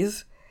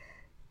Daddies.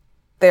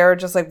 They're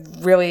just like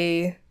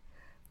really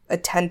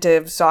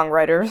attentive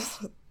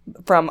songwriters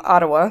from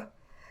Ottawa.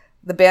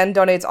 The band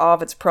donates all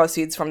of its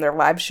proceeds from their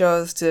live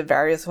shows to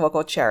various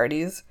local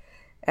charities,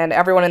 and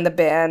everyone in the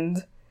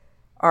band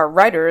are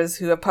writers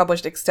who have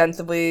published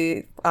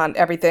extensively on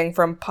everything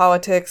from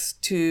politics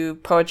to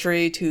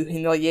poetry to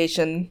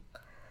humiliation.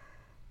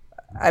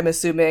 I'm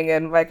assuming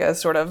in like a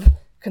sort of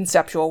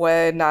conceptual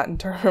way, not in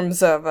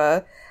terms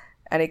of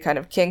any kind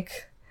of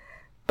kink.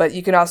 But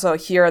you can also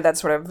hear that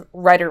sort of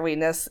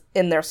writerliness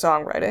in their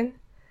songwriting.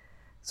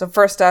 So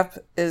first up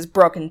is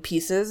Broken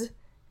Pieces.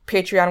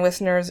 Patreon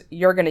listeners,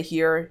 you're going to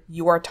hear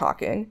You Are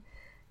Talking.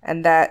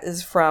 And that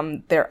is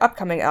from their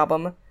upcoming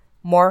album,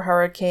 More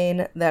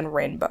Hurricane Than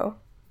Rainbow.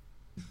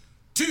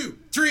 2,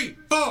 3,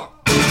 4.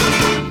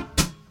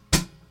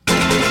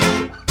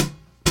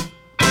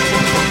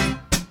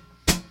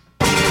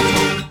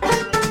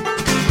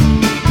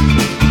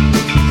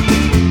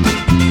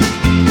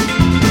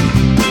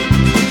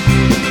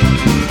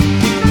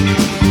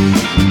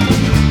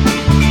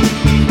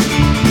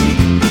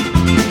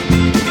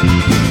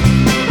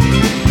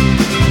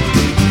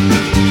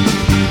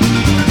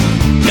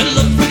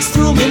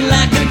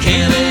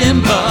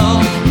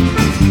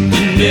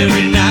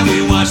 Every night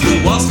we watch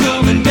the walls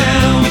coming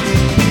down.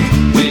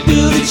 We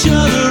build each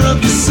other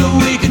up just so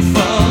we can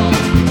fall.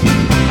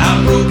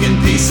 Our broken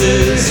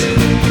pieces,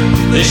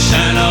 they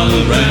shine all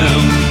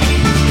around.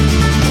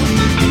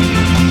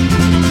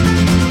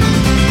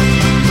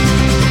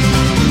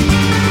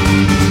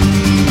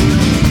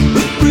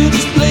 With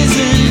bridges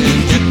blazing,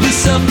 you kept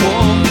yourself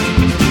warm.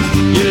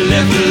 You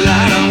left the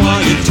light on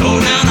while you tore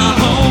down our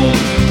home.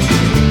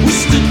 We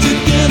stood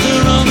together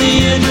on the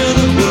edge of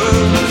the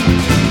world.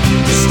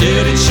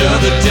 Stared each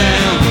other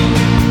down,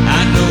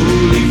 I know who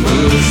leave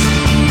first.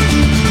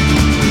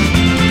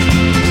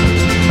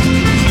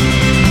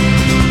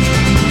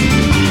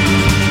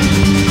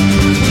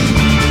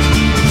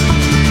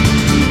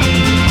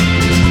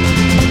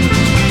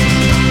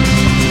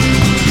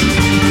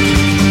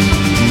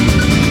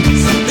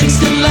 Some things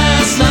can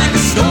last like a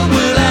storm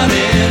without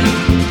end,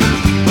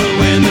 but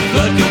when the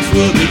flood comes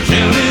we'll be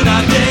counting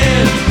our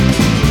dead.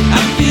 I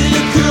feel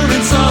your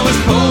currents always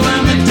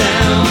pulling me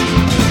down.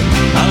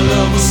 Our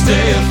love will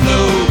stay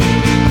afloat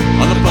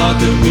on the part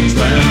that we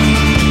drown.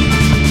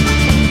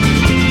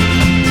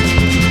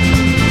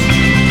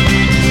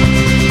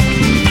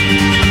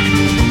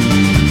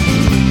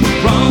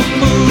 Wrong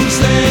moves,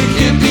 they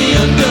can't be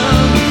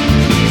undone.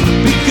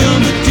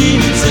 Become the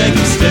demons that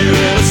can stare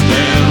at us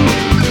down.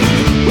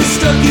 We're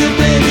stuck here,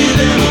 baby,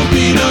 there will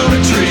be no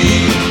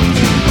retreat.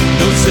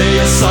 Don't say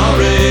you're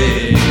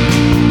sorry,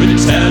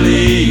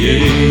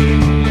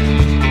 retaliate.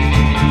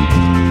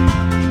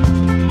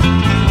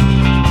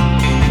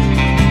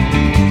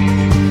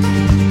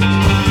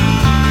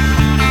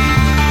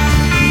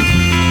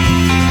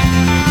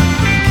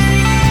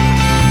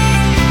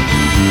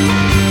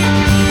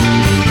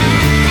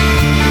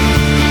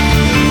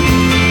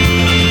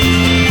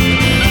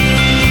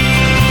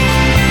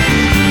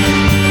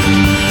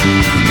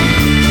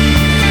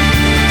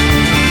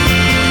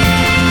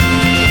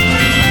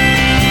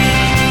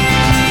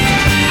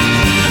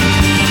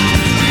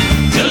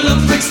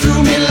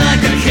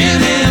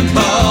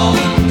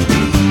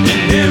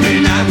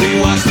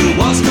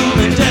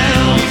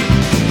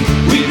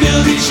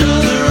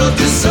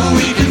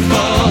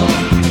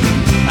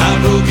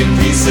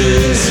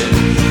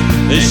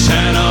 they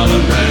shine all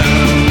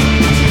around.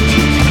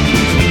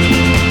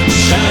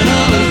 Shine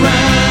all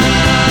around.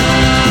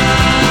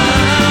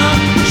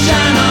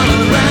 Shine all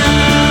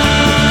around.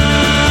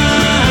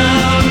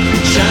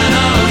 Shine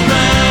all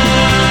around.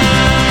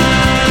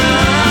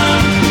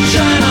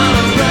 Shine all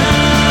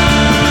around.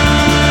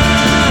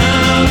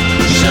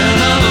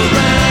 Shine all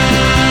around.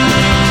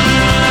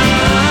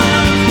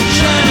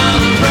 Shine all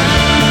around.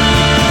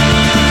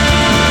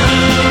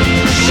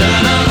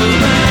 Shine all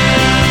around.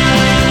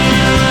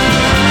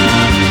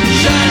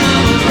 Shine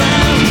all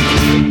around.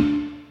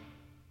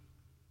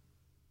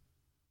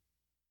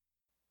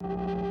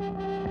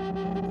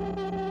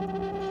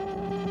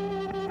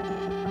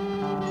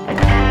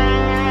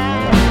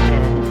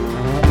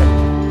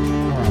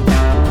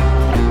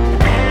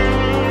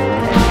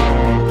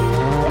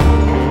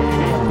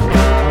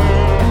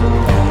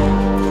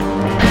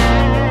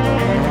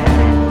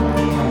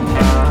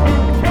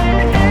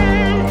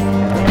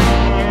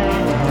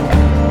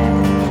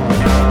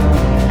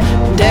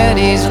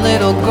 Daddy's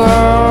little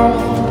girl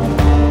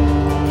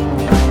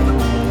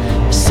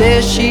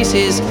says she's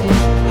his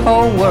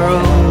whole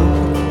world.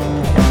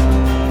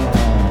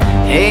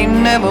 Ain't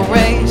never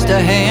raised a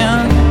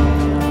hand,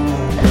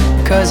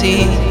 'cause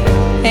he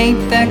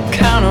ain't that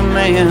kind of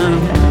man.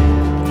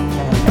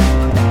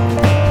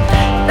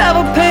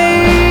 Never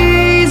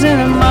pays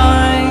any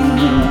mind.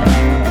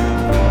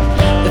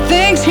 The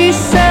things he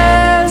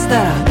says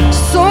that are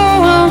so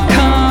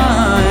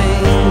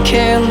unkind,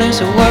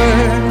 careless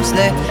words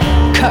that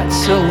cut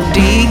so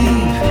deep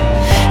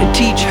and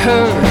teach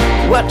her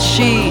what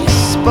she's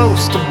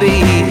supposed to be.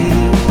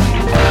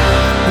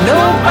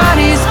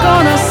 Nobody's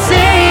gonna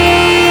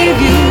save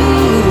you.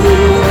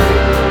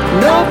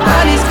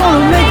 Nobody's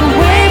gonna make a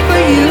way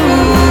for you.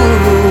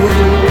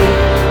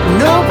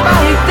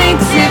 Nobody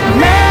thinks it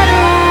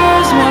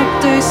matters what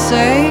they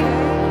say.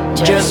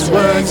 Just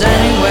words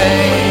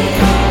anyway.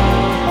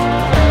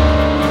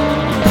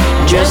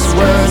 Just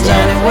words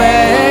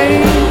anyway.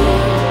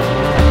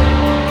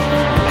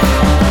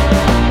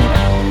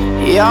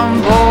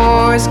 Young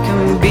boys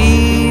can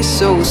be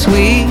so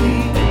sweet,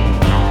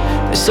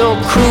 so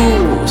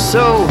cruel,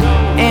 so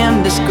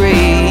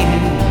indiscreet.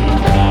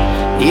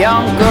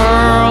 Young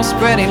girls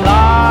spreading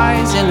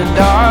lies in the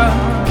dark,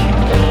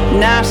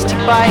 nasty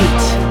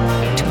bite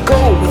to go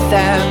with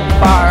that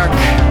bark.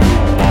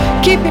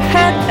 Keep your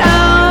head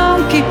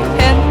down, keep your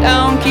head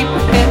down, keep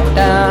your head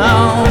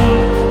down.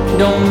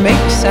 Don't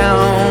make a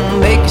sound,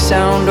 make a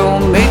sound,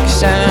 don't make a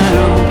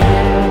sound.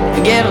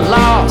 Get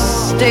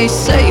lost, stay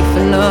safe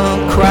in the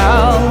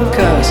crowd,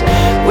 'cause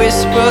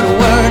whispered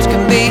words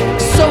can be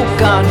so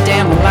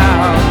goddamn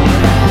loud.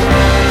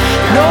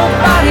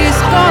 Nobody's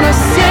gonna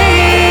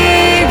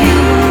save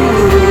you.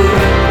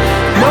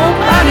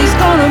 Nobody's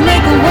gonna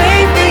make a way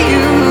for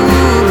you.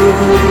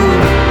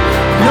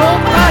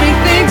 Nobody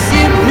thinks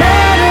it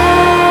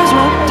matters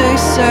what they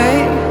say.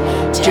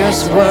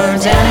 Just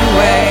words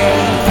anyway.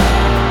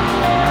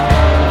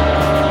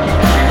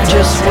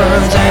 Just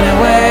words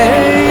anyway.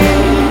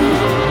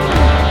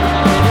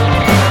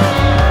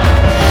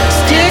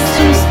 Sticks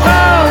and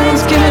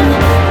stones can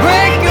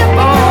break your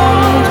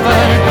bones,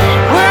 but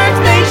words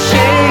they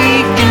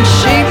shake and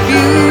shape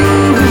you.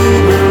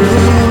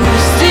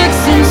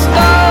 Sticks and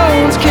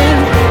stones can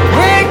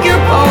break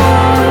your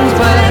bones,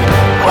 but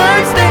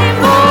words they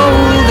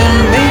hold and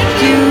make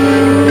you.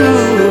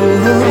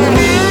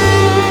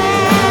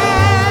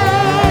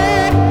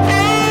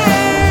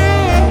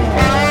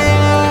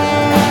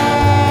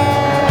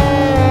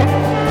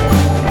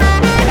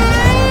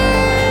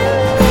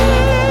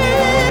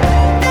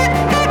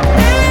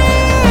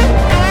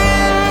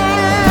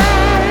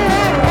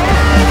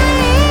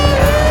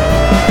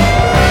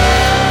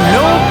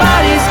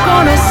 Nobody's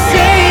gonna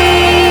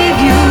save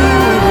you.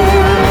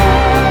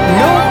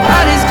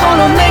 Nobody's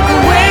gonna make a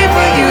way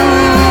for you.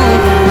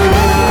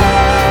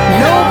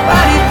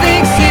 Nobody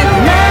thinks it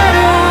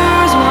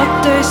matters what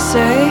they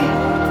say.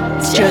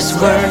 It's just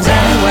words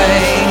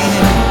anyway.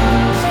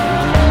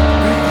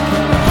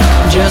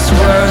 Just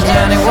words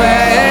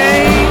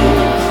anyway.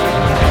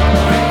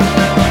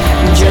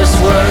 Just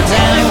words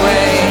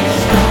anyway.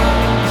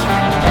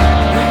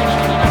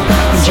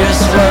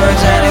 Just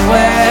words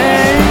anyway.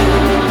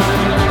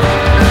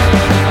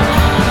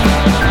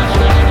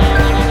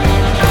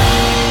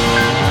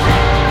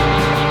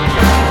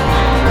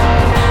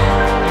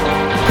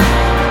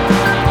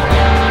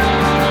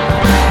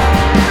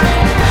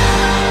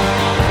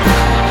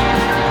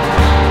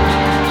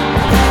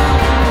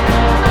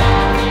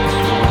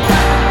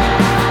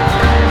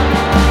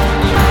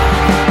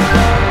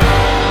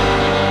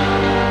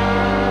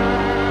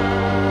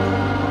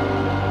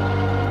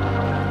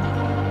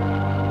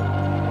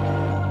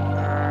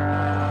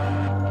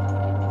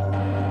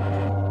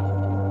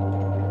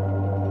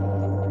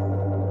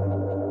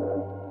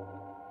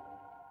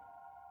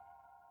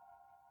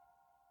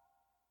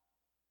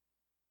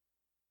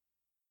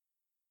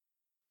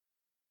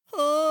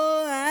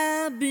 Oh,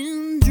 I've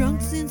been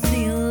drunk since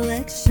the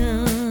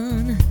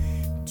election,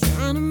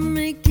 trying to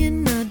make it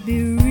not be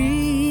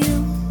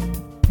real.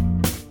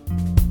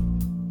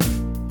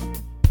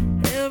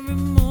 Every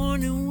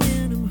morning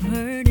when I'm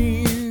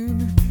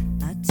hurting,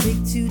 I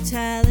take 2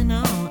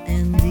 Tylenol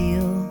and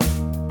deal.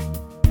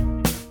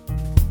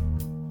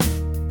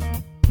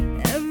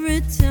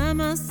 Every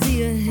time I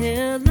see a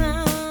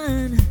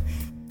headline,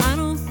 I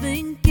don't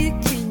think it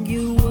can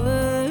get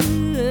worse.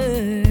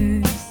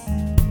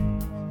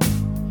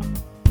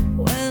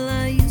 Well,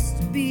 I used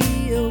to be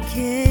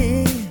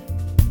okay.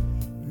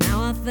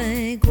 Now I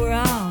think we're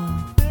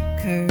all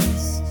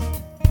cursed.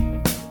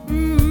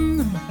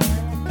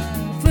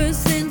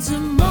 First thing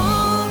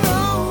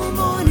tomorrow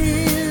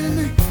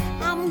morning,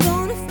 I'm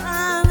gonna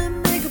finally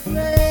make a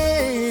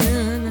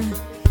plan.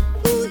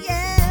 Ooh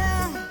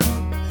yeah,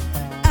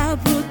 I'll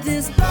put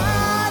this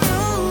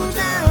bottle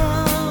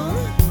down,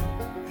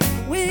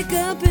 wake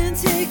up and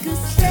take a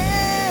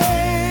stand.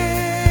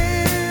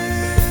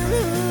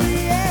 Ooh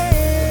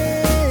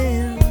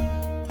yeah,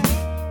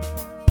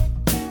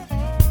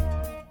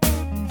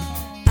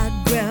 I'd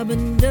grab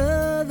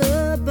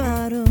another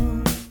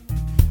bottle.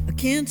 I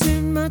can't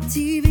turn my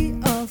TV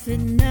off at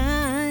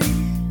night.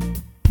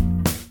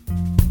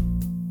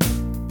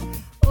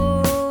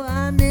 Oh,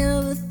 I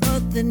never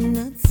thought the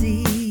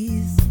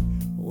Nazis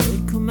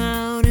would come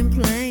out in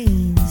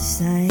plain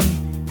sight.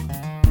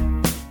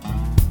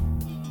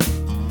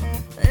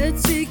 They're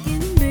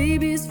taking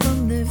babies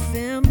from their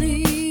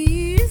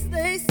families,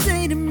 they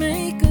say, to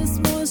make us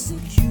more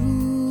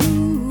secure.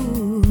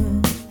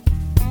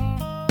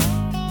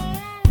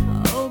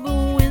 Oh,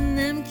 but when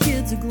them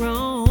kids are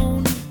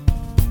grown,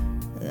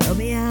 they'll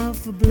be out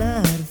for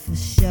blood for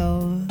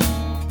sure.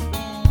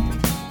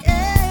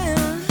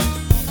 Yeah.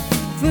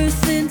 First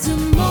thing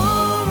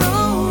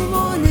tomorrow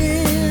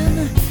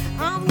morning,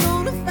 I'm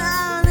gonna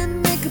finally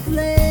make a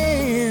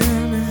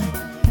plan.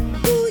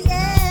 Ooh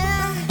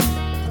yeah,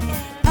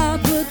 I'll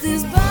put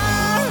this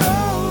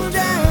bottle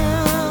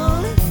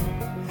down,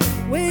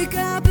 wake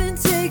up and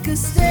take a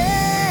stand.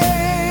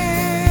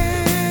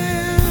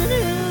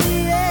 Ooh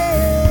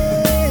yeah,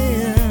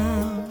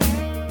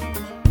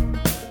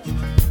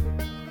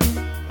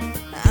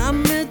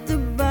 I'm at the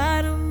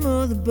bottom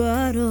of the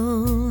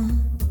bottle,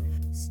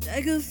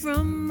 stagger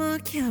from my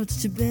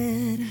couch to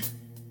bed.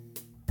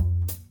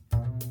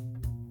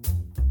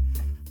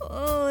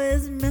 Oh,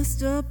 as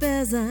messed up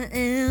as I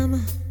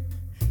am,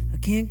 I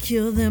can't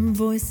kill them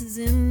voices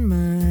in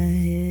my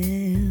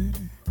head.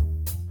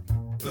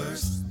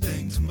 First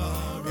thing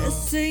tomorrow. They're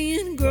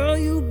saying, girl,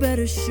 you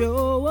better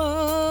show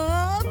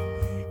up,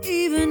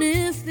 even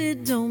if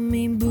it don't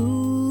mean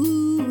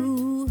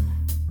boo.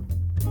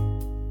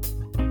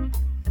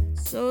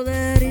 So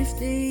that if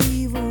the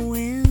evil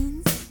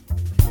wins,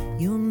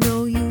 you'll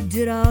know you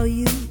did all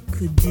you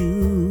could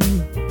do.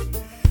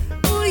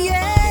 Oh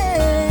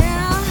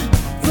yeah,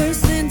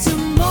 first thing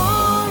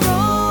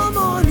tomorrow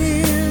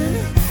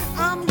morning,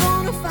 I'm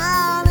gonna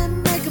finally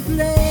make a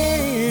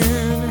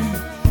plan.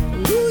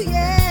 Ooh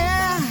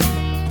yeah,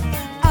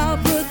 I'll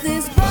put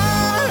this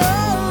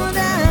bottle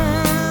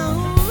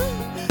down,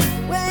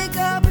 wake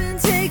up and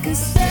take a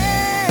stand.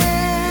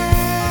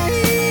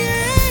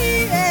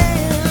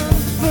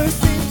 First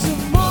thing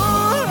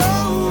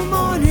tomorrow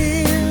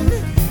morning,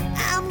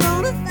 I'm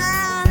gonna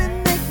finally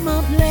make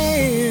my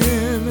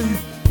plan.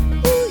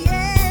 Ooh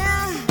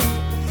yeah,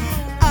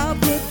 I'll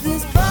put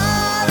this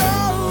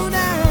bottle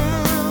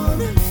down,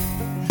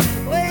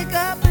 wake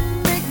up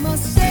and make my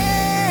stand.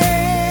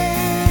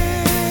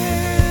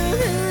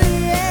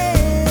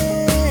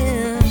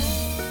 Yeah.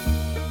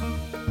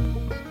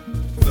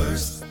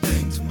 First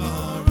thing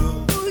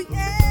tomorrow. Ooh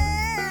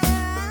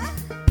yeah,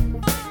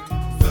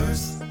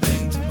 First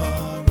thing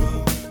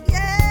tomorrow.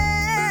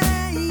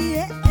 yeah,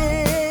 yeah.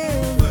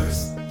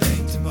 First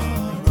thing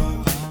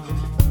tomorrow.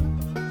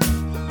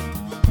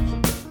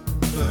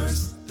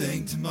 First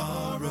thing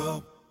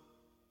tomorrow.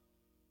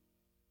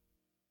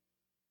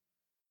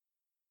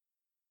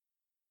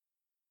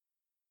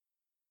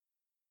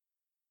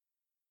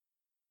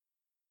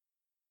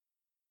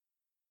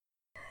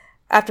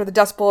 After the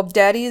Dust Bowl of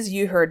Daddies,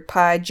 you heard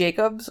Pi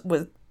Jacobs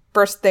with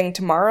First Thing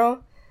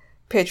Tomorrow.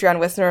 Patreon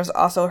listeners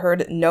also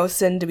heard No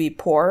Sin to Be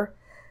Poor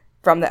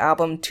from the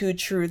album Two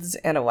Truths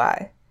and a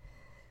Lie.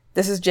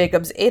 This is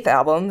Jacobs' 8th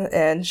album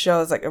and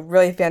shows like a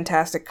really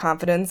fantastic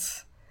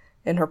confidence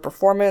in her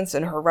performance,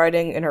 in her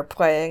writing, in her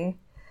playing.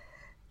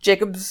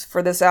 Jacobs,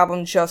 for this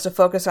album, chose to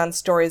focus on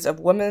stories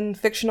of women,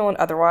 fictional and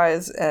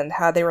otherwise, and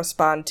how they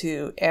respond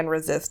to and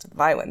resist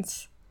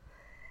violence.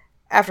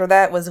 After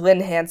that was Lynn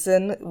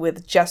Hanson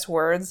with Just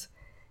Words.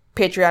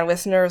 Patreon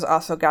listeners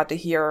also got to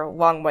hear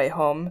Long Way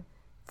Home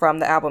from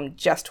the album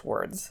Just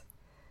Words.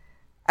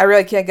 I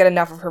really can't get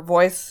enough of her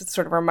voice. It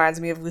sort of reminds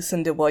me of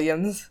Lucinda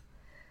Williams.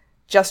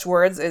 Just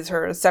Words is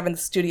her 7th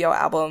studio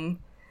album,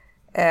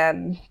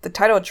 and the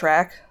title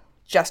track,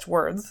 Just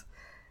Words,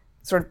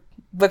 sort of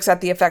looks at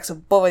the effects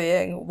of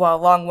bullying, while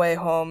Long Way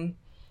Home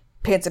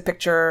paints a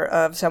picture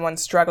of someone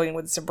struggling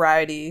with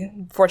sobriety.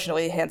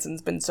 Fortunately,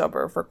 Hanson's been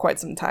sober for quite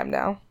some time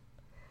now.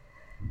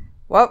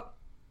 Well,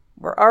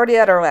 we're already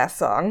at our last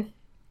song.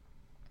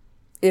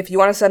 If you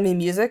want to send me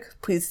music,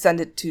 please send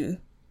it to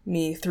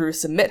me through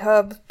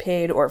SubmitHub,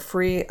 paid or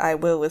free, I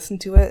will listen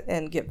to it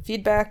and give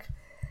feedback,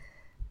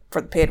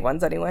 for the paid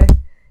ones anyway.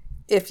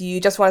 If you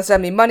just want to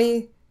send me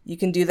money, you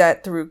can do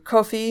that through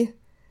Ko-fi.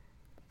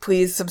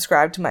 Please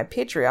subscribe to my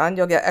Patreon.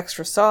 You'll get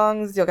extra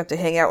songs. You'll get to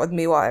hang out with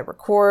me while I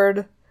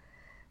record.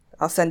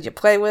 I'll send you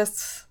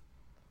playlists.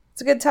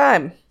 It's a good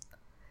time.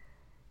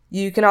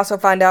 You can also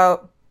find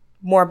out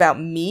more about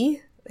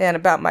me and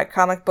about my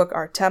comic book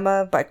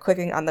Artema by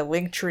clicking on the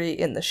link tree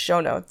in the show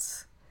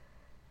notes.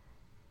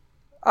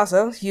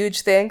 Also,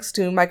 huge thanks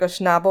to Michael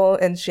Schnabel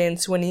and Shane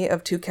Swinney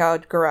of Two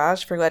Cowed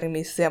Garage for letting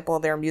me sample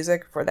their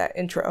music for that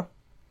intro.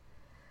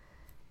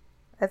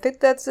 I think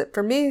that's it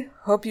for me.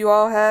 Hope you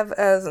all have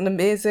as an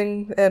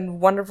amazing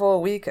and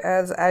wonderful week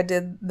as I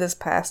did this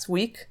past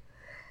week.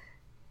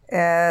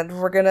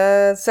 And we're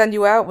gonna send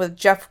you out with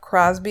Jeff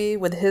Crosby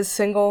with his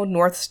single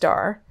North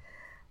Star.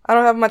 I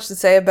don't have much to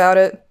say about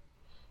it.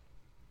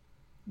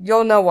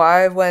 You'll know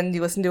why when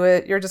you listen to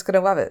it. You're just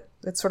gonna love it.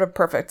 It's sort of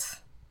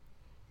perfect.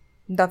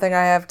 Nothing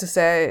I have to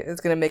say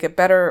is gonna make it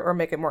better or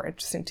make it more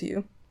interesting to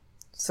you.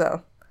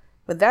 So,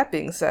 with that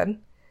being said,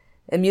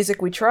 in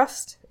music we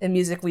trust, in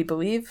music we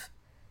believe,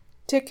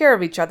 take care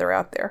of each other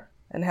out there,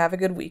 and have a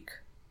good week.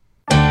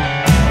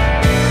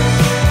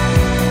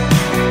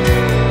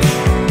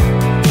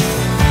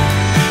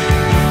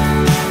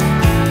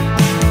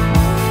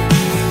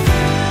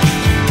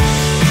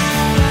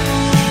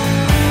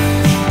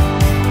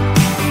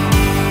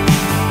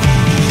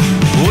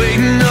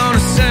 Waiting on a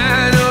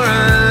sign or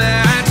a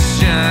light to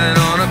shine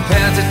on a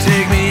path to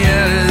take me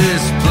out of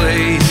this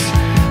place.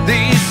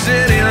 These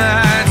city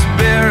lights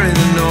bury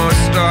the North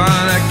Star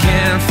and I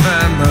can't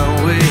find my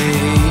way.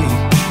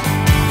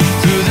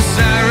 Through the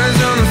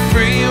sirens on the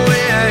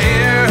freeway I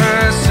hear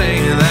her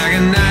singing like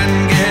a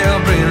nightingale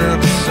bringing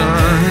up the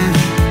sun.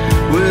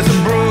 With a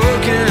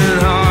broken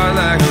heart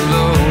like a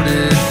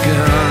loaded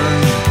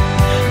gun,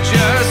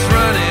 just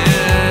running.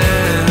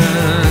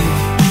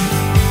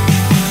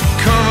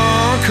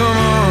 Come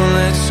on,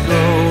 let's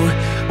go.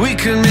 We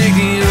could make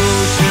the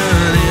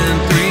ocean in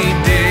 3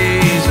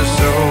 days or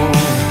so.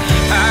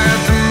 I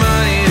got the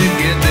money to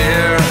get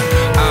there.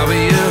 I'll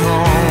be at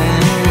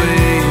home,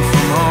 away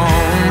from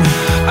home.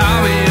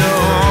 I'll be at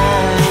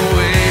home,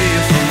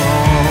 away from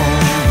home.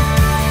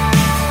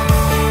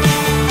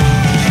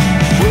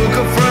 Woke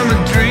up from a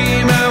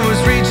dream, I was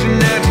reaching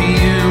out to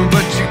you,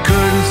 but you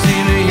couldn't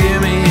seem to hear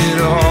me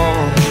at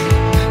all.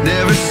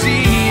 Never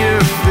see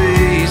your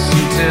face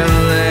until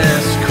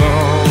last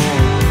call.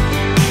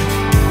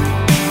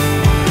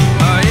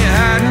 Are you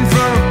hiding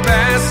from a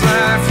past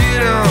life you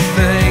don't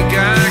think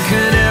I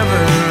could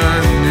ever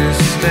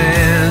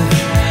understand?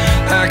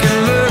 I can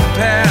look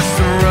past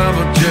the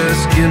rubble,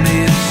 just give me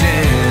a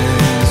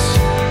chance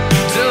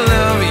to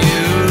love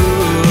you.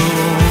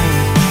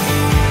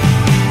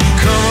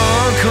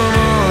 Come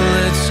on,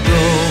 let's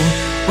go.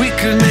 We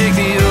could make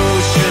the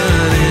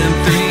ocean in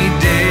 3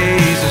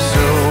 days or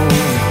so.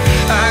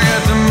 I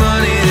got the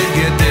money to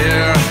get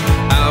there.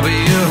 I'll be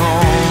at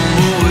home,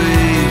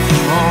 away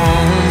from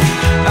home.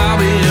 I'll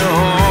be at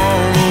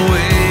home,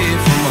 away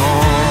from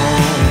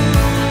home.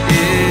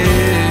 Yeah.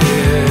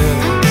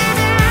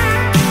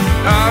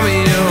 I'll be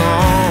at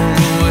home,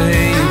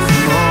 away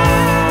from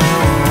home.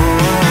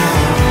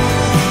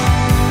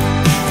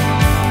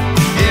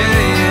 Yeah.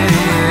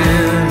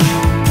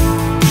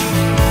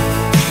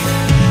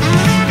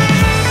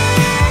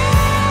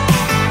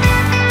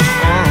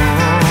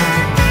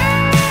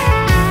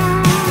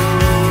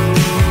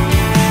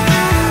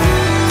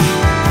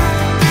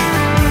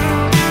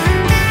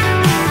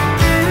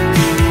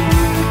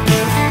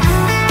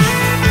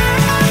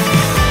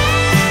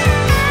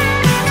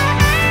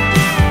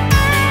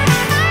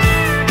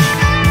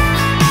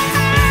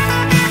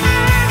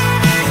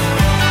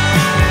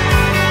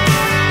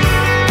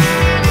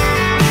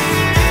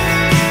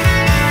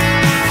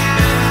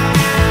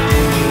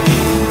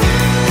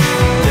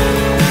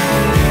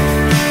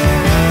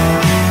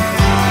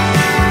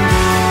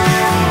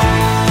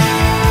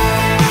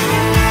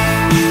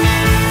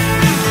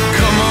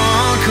 Come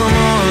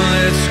on,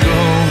 let's go.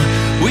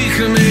 We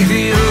could make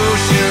the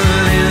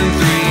ocean in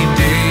 3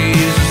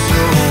 days or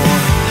so.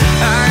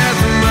 I got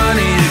the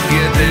money to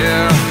get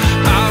there.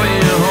 I'll be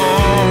at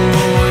home,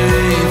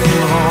 away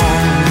from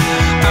home.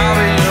 I'll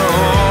be at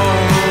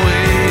home,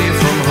 away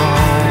from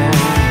home.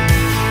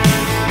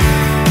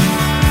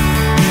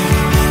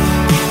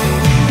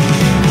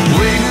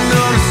 Waiting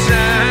on a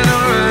sign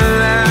or a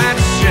light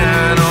to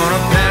shine on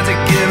a path to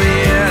get me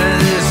out of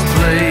this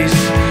place.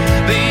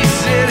 These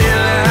city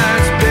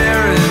lights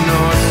bury the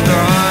North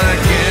Star and I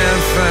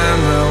can't find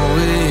my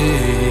way.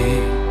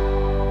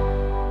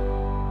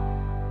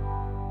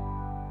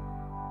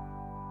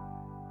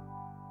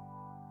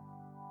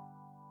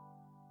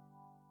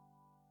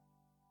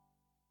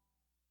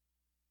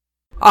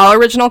 All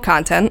original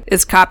content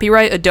is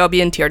copyright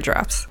Adobe and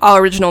Teardrops. All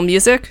original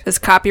music is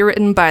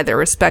copywritten by their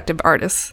respective artists.